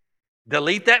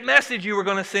 Delete that message you were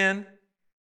going to send.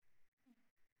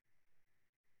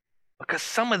 Because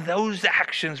some of those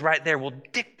actions right there will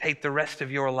dictate the rest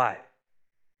of your life.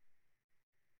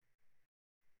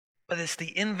 But it's the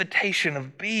invitation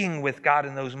of being with God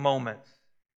in those moments,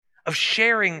 of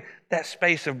sharing that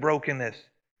space of brokenness,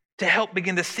 to help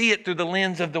begin to see it through the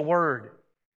lens of the Word.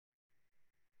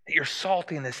 That your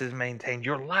saltiness is maintained,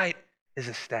 your light is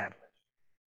established.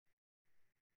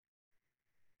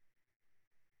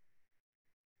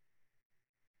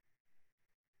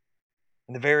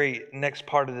 In the very next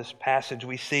part of this passage,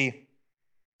 we see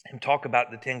him talk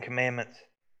about the Ten Commandments.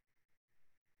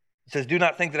 It says, do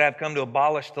not think that I have come to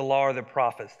abolish the law or the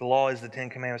prophets. The law is the Ten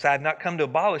Commandments. I have not come to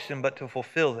abolish them, but to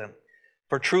fulfill them.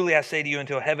 For truly I say to you,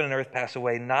 until heaven and earth pass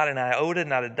away, not an iota,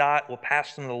 not a dot will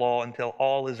pass from the law until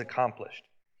all is accomplished.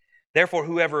 Therefore,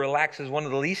 whoever relaxes one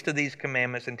of the least of these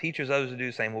commandments and teaches others to do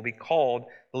the same will be called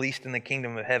the least in the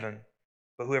kingdom of heaven.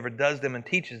 But whoever does them and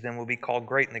teaches them will be called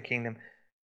great in the kingdom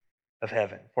of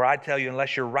heaven. For I tell you,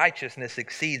 unless your righteousness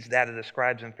exceeds that of the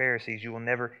scribes and Pharisees, you will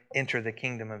never enter the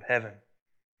kingdom of heaven.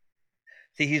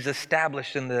 See, he's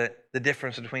established in the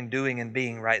difference between doing and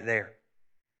being right there.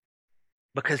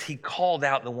 Because he called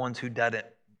out the ones who did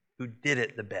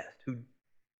it the best, who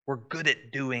were good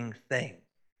at doing things.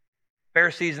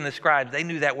 Pharisees and the scribes, they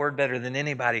knew that word better than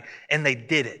anybody, and they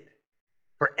did it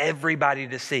for everybody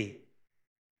to see.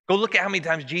 Go look at how many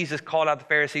times Jesus called out the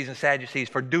Pharisees and Sadducees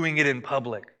for doing it in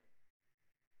public,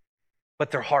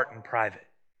 but their heart in private.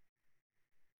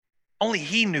 Only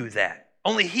he knew that.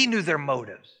 Only he knew their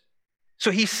motives.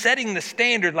 So he's setting the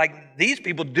standard like these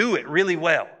people do it really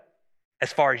well,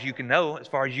 as far as you can know, as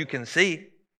far as you can see.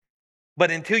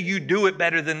 But until you do it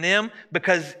better than them,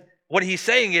 because what he's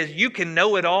saying is you can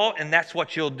know it all and that's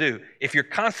what you'll do. If you're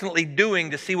constantly doing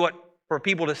to see what for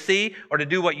people to see or to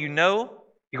do what you know,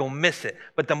 you're going to miss it.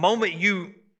 But the moment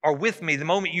you are with me, the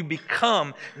moment you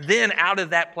become, then out of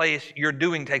that place, your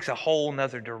doing takes a whole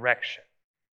nother direction.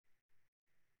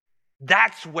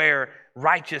 That's where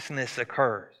righteousness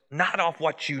occurs. Not off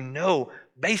what you know,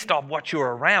 based off what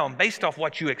you're around, based off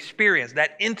what you experience,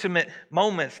 that intimate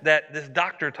moments that this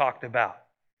doctor talked about.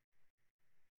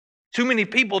 Too many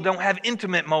people don't have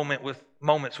intimate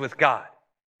moments with God.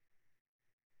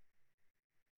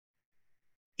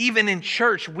 Even in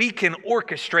church, we can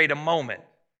orchestrate a moment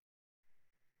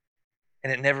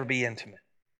and it never be intimate.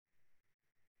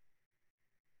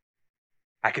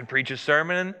 I could preach a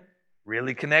sermon,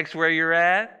 really connects where you're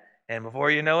at, and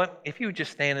before you know it, if you would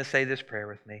just stand and say this prayer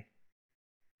with me,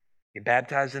 get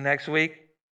baptized the next week,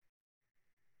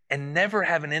 and never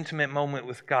have an intimate moment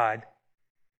with God,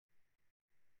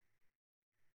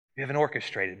 you have an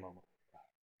orchestrated moment with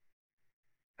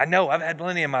God. I know, I've had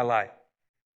plenty in my life.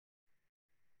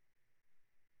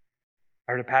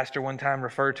 I heard a pastor one time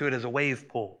refer to it as a wave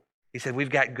pool. He said, we've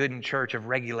got good in church of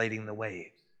regulating the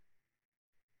waves.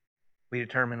 We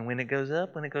determine when it goes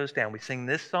up, when it goes down. We sing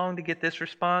this song to get this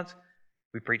response.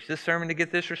 We preach this sermon to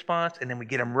get this response. And then we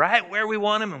get them right where we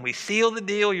want them and we seal the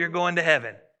deal, you're going to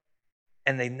heaven.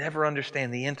 And they never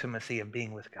understand the intimacy of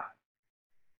being with God.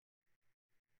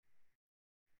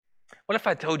 What if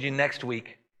I told you next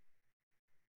week,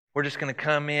 we're just going to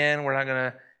come in, we're not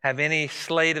going to have any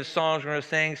slate of songs we're going to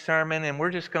sing, sermon, and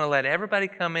we're just going to let everybody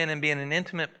come in and be in an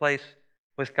intimate place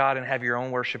with God and have your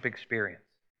own worship experience.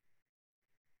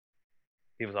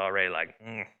 He was already like,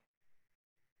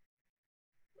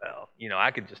 well,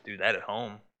 I could just do that at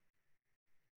home.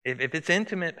 If it's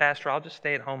intimate, Pastor, I'll just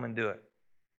stay at home and do it.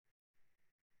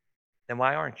 Then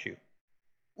why aren't you?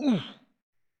 I'm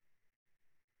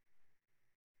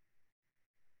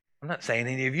not saying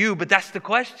any of you, but that's the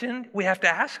question we have to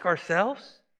ask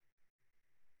ourselves.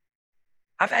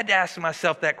 I've had to ask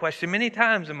myself that question many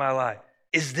times in my life.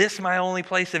 Is this my only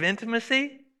place of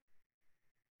intimacy?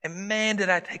 And man, did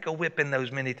I take a whipping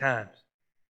those many times.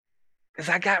 Because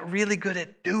I got really good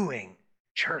at doing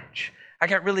church. I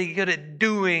got really good at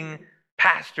doing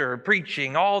pastor,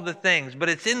 preaching, all the things. But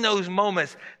it's in those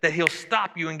moments that he'll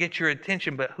stop you and get your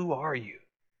attention. But who are you?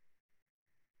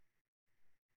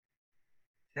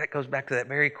 That goes back to that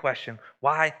very question.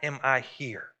 Why am I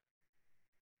here?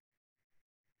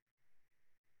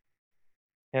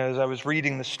 As I was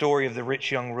reading the story of the rich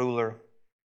young ruler,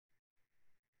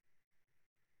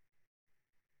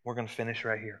 we're going to finish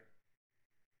right here.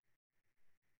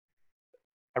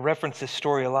 I reference this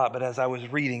story a lot, but as I was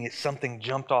reading it, something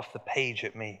jumped off the page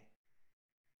at me.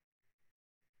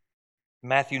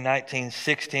 Matthew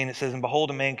 19:16, it says, and behold,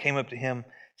 a man came up to him,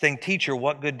 saying, Teacher,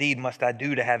 what good deed must I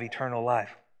do to have eternal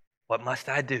life? What must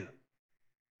I do?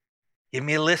 Give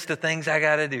me a list of things I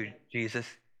got to do, Jesus.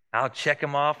 I'll check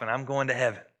them off and I'm going to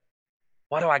heaven.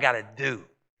 What do I got to do?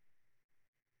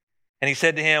 And he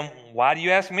said to him, why do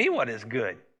you ask me what is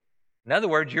good? In other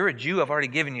words, you're a Jew. I've already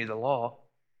given you the law.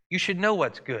 You should know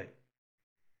what's good.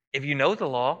 If you know the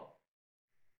law,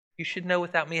 you should know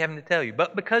without me having to tell you.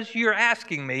 But because you're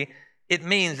asking me, it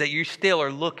means that you still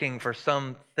are looking for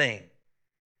something.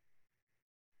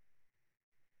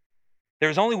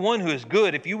 There's only one who is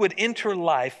good. If you would enter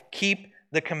life, keep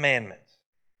the commandments.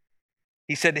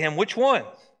 He said to him, which ones?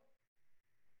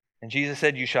 And Jesus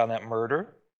said, you shall not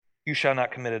murder. You shall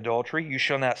not commit adultery. You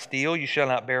shall not steal. You shall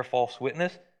not bear false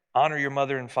witness. Honor your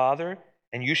mother and father.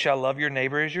 And you shall love your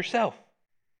neighbor as yourself.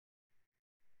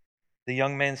 The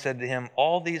young man said to him,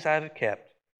 all these I have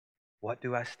kept. What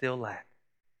do I still lack?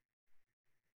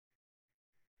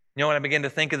 You know, when I begin to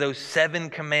think of those 7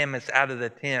 commandments out of the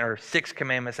 10, or 6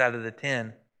 commandments out of the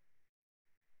 10,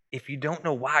 if you don't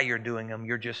know why you're doing them,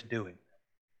 you're just doing them.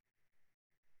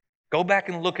 Go back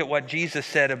and look at what Jesus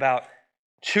said about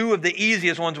 2 of the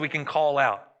easiest ones we can call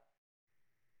out.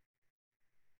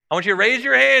 I want you to raise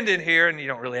your hand in here, and you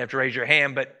don't really have to raise your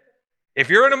hand, but if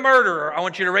you're a murderer, I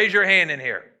want you to raise your hand in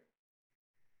here.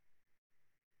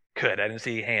 Good, I didn't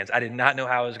see hands. I did not know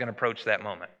how I was going to approach that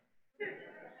moment.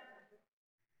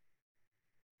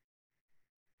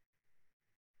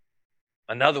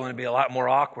 Another one would be a lot more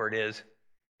awkward is,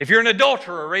 if you're an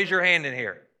adulterer, raise your hand in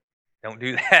here. Don't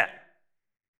do that.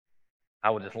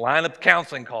 I will just line up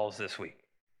counseling calls this week.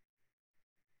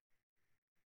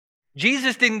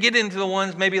 Jesus didn't get into the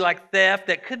ones maybe like theft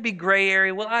that could be gray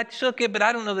area. Well, I took it, but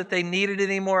I don't know that they needed it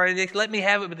anymore. They let me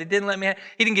have it, but they didn't let me have it.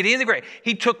 He didn't get into the gray.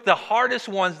 He took the hardest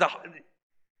ones.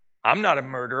 I'm not a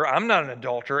murderer. I'm not an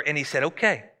adulterer. And he said,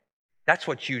 okay, that's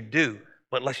what you do,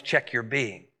 but let's check your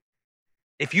being.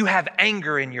 If you have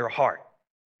anger in your heart,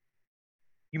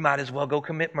 you might as well go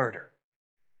commit murder.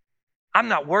 I'm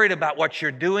not worried about what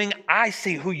you're doing. I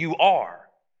see who you are.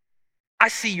 I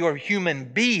see your human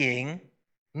being,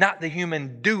 not the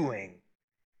human doing.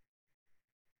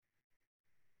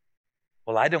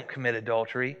 Well, I don't commit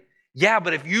adultery. Yeah,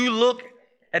 but if you look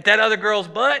at that other girl's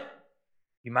butt,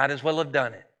 you might as well have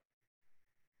done it.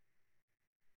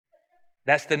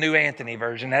 That's the New Anthony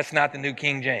version. That's not the New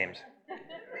King James.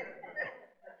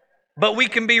 But we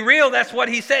can be real. That's what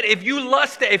he said. If you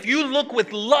look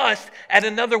with lust at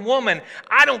another woman,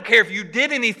 I don't care if you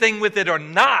did anything with it or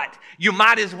not, you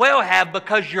might as well have,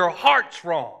 because your heart's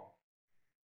wrong.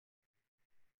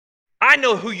 I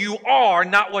know who you are,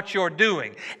 not what you're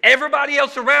doing. Everybody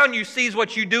else around you sees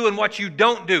what you do and what you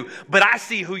don't do, but I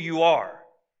see who you are.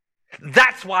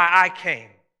 That's why I came.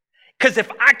 Because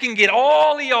if I can get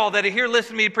all of y'all that are here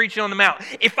listening to me preaching on the mountain,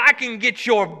 if I can get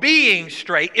your being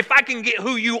straight, if I can get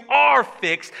who you are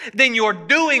fixed, then your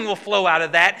doing will flow out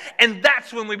of that. And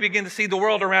that's when we begin to see the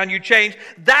world around you change.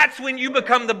 That's when you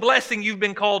become the blessing you've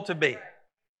been called to be.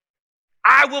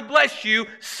 I will bless you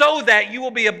so that you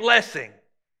will be a blessing.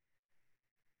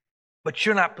 But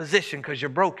you're not positioned because you're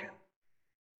broken.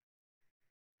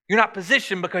 You're not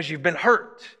positioned because you've been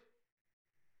hurt.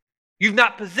 You've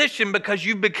not positioned because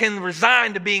you become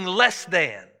resigned to being less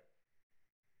than.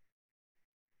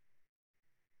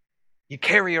 You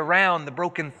carry around the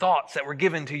broken thoughts that were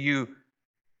given to you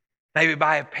maybe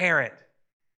by a parent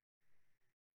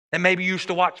that maybe used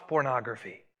to watch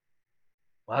pornography.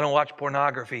 Well, I don't watch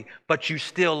pornography, but you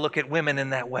still look at women in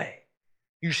that way.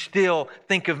 You still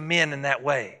think of men in that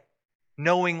way,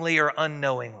 knowingly or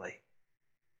unknowingly.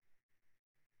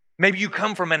 Maybe you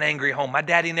come from an angry home. My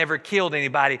daddy never killed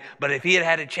anybody, but if he had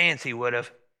had a chance, he would have.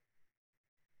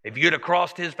 If you'd have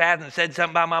crossed his path and said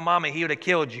something about my mama, he would have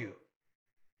killed you.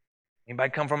 Anybody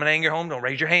come from an angry home? Don't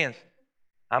raise your hands.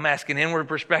 I'm asking inward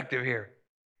perspective here.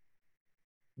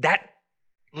 That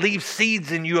leaves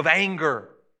seeds in you of anger.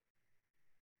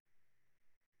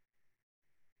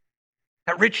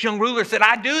 That rich young ruler said,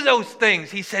 I do those things.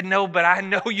 He said, no, but I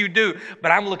know you do.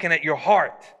 But I'm looking at your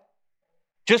heart.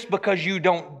 Just because you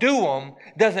don't do them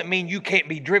doesn't mean you can't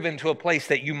be driven to a place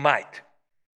that you might.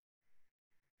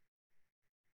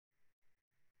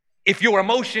 If your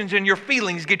emotions and your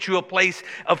feelings get you a place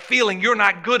of feeling you're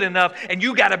not good enough and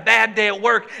you got a bad day at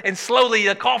work and slowly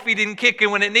the coffee didn't kick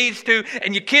in when it needs to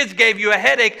and your kids gave you a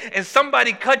headache and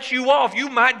somebody cut you off, you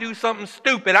might do something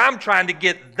stupid. I'm trying to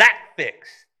get that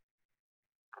fixed.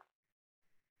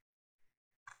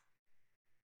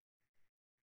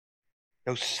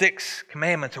 Those 6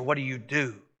 commandments are what do you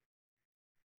do?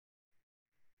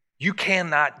 You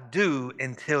cannot do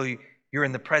until you're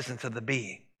in the presence of the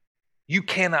being. You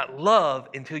cannot love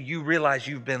until you realize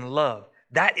you've been loved.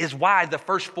 That is why the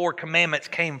first 4 commandments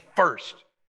came first.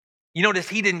 You notice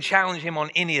he didn't challenge him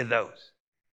on any of those.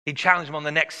 He challenged him on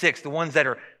the next 6, the ones that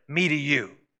are me to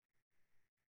you.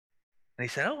 And he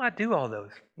said, oh, I do all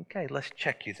those. Okay, let's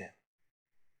check you then.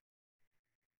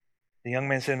 The young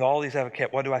man said, all these I've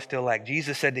kept, what do I still lack?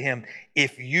 Jesus said to him,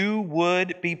 if you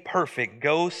would be perfect,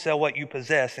 go sell what you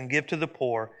possess and give to the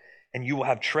poor, and you will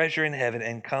have treasure in heaven,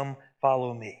 and come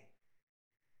follow me.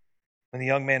 When the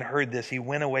young man heard this, he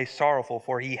went away sorrowful,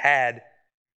 for he had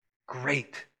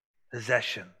great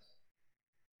possessions.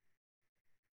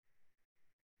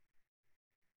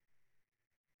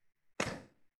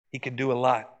 He could do a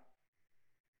lot,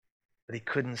 but he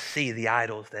couldn't see the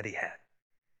idols that he had.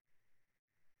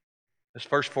 Those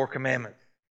first 4 commandments.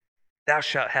 Thou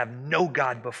shalt have no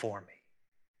God before me.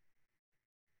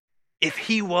 If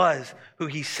he was who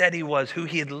he said he was, who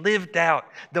he had lived out,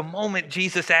 the moment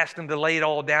Jesus asked him to lay it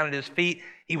all down at his feet,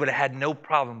 he would have had no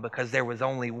problem because there was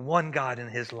only one God in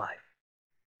his life.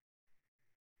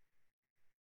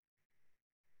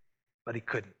 But he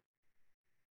couldn't.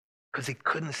 Because he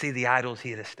couldn't see the idols he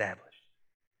had established.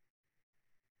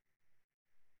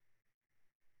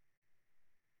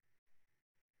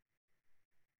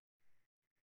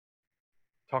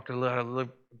 Talked a little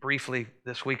briefly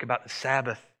this week about the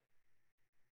Sabbath.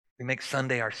 We make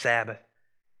Sunday our Sabbath.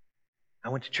 I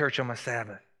went to church on my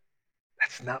Sabbath.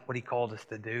 That's not what he called us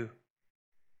to do.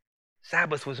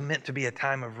 Sabbath was meant to be a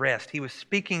time of rest. He was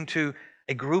speaking to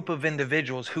a group of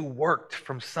individuals who worked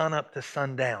from sunup to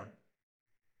sundown.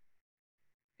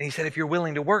 And he said, if you're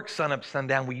willing to work sunup,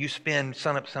 sundown, will you spend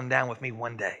sunup, sundown with me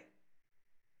one day?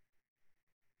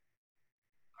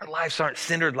 Our lives aren't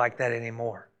centered like that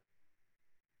anymore.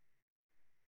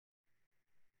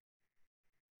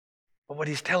 But what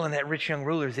he's telling that rich young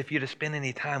ruler is if you'd have spent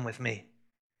any time with me,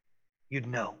 you'd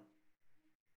know.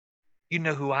 You'd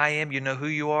know who I am, you'd know who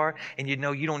you are, and you'd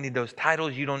know you don't need those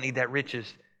titles, you don't need that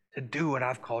riches to do what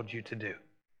I've called you to do.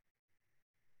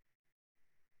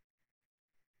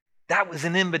 That was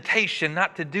an invitation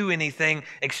not to do anything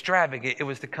extravagant. It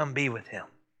was to come be with him.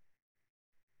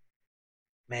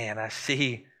 Man, I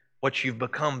see what you've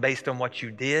become based on what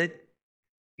you did.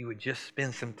 You would just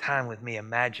spend some time with me.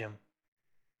 Imagine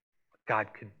God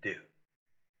could do.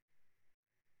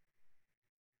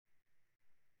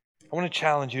 I want to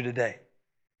challenge you today.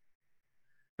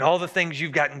 And all the things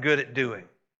you've gotten good at doing,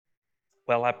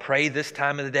 Well, I pray this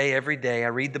time of the day every day. I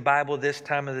read the Bible this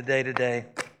time of the day today.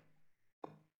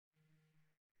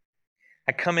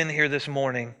 I come in here this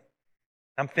morning.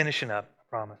 I'm finishing up, I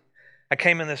promise. I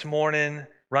came in this morning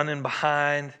running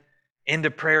behind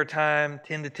into prayer time,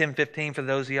 10 to 10:15 for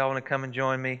those of y'all want to come and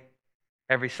join me.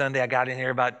 Every Sunday I got in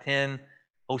here about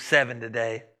 10:07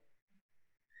 today.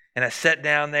 And I sat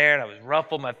down there and I was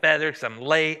ruffled my feathers because I'm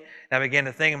late. And I began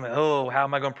to think, oh, how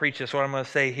am I going to preach this? What am I going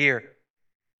to say here?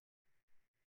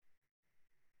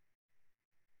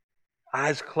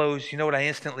 Eyes closed. You know what I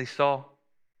instantly saw?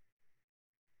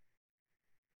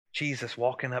 Jesus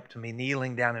walking up to me,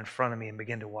 kneeling down in front of me and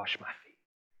began to wash my feet.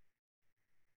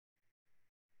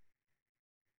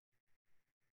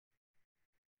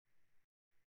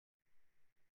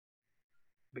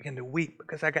 I began to weep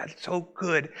because I got so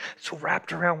good, so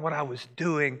wrapped around what I was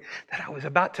doing that I was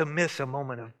about to miss a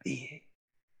moment of being.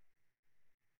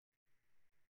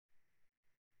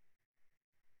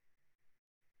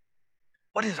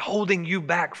 What is holding you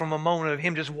back from a moment of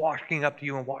Him just walking up to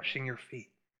you and washing your feet?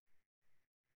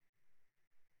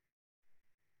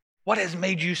 What has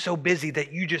made you so busy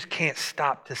that you just can't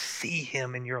stop to see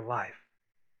Him in your life?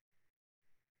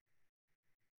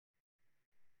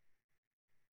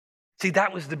 See,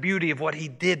 that was the beauty of what He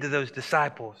did to those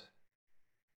disciples.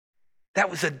 That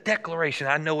was a declaration.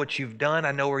 I know what you've done.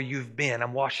 I know where you've been.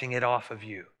 I'm washing it off of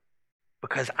you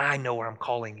because I know where I'm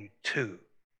calling you to.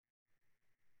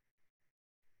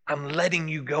 I'm letting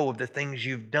you go of the things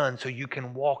you've done so you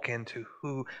can walk into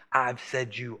who I've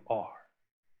said you are.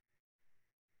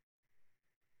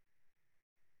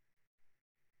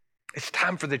 It's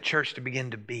time for the church to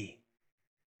begin to be.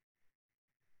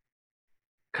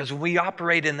 Because when we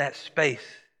operate in that space,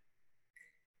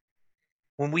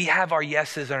 when we have our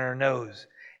yeses and our nos,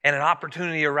 and an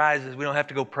opportunity arises, we don't have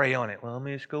to go pray on it. Well, let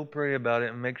me just go pray about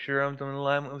it and make sure I'm in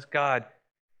alignment with God.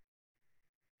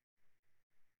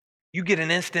 You get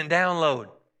an instant download.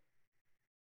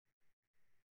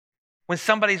 When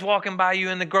somebody's walking by you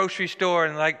in the grocery store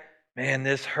and like, man,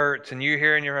 this hurts, and you're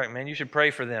here and you're like, man, you should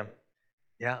pray for them.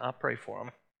 Yeah, I'll pray for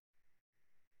them.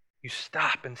 You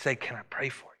stop and say, can I pray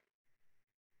for you?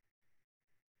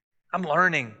 I'm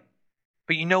learning.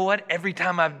 But you know what? Every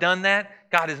time I've done that,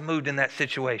 God has moved in that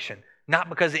situation. Not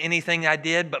because of anything I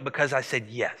did, but because I said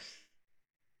yes.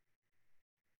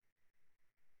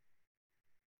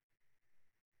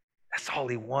 That's all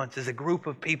He wants, is a group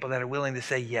of people that are willing to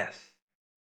say yes.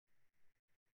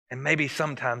 And maybe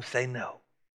sometimes say no.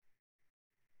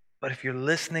 But if you're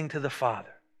listening to the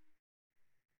Father,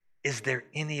 is there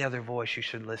any other voice you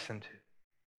should listen to?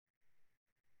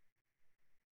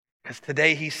 Because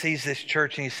today He sees this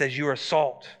church and He says, you are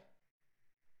salt.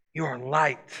 You are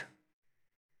light.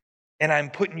 And I'm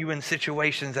putting you in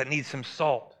situations that need some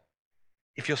salt.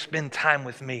 If you'll spend time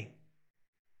with me,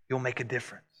 you'll make a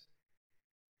difference.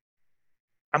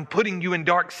 I'm putting you in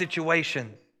dark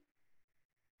situations.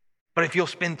 But if you'll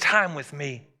spend time with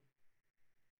me,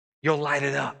 you'll light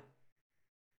it up.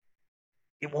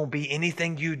 It won't be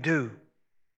anything you do.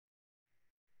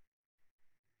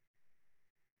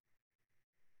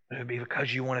 But it'll be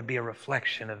because you want to be a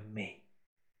reflection of me.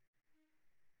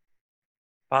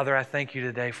 Father, I thank you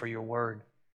today for your word.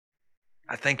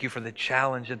 I thank you for the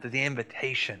challenge and the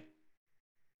invitation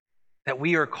that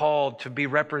we are called to be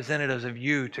representatives of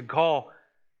you, to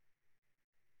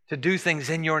do things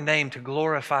in your name to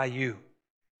glorify you.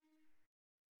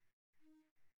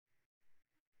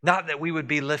 Not that we would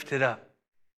be lifted up,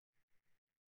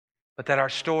 but that our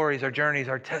stories, our journeys,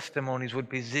 our testimonies would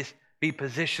be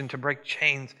positioned to break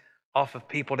chains off of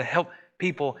people, to help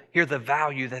people hear the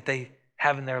value that they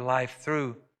have in their life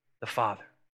through the Father.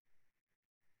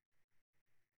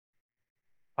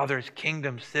 Father, as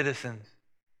kingdom citizens,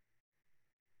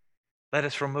 let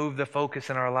us remove the focus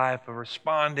in our life of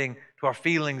responding to our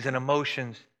feelings and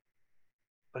emotions,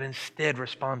 but instead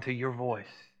respond to your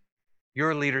voice,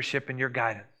 your leadership, and your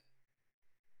guidance.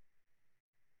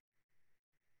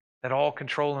 That all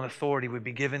control and authority would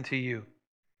be given to you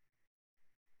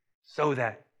so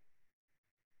that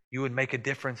you would make a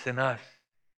difference in us,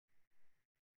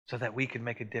 so that we could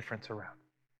make a difference around.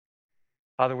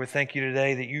 Father, we thank you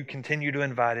today that you continue to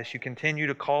invite us. You continue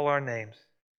to call our names.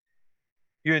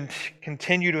 You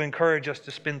continue to encourage us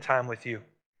to spend time with you.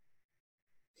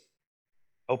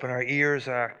 Open our ears,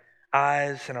 our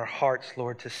eyes, and our hearts,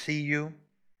 Lord, to see you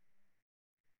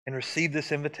and receive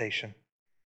this invitation.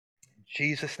 In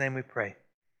Jesus' name we pray.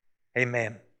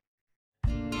 Amen.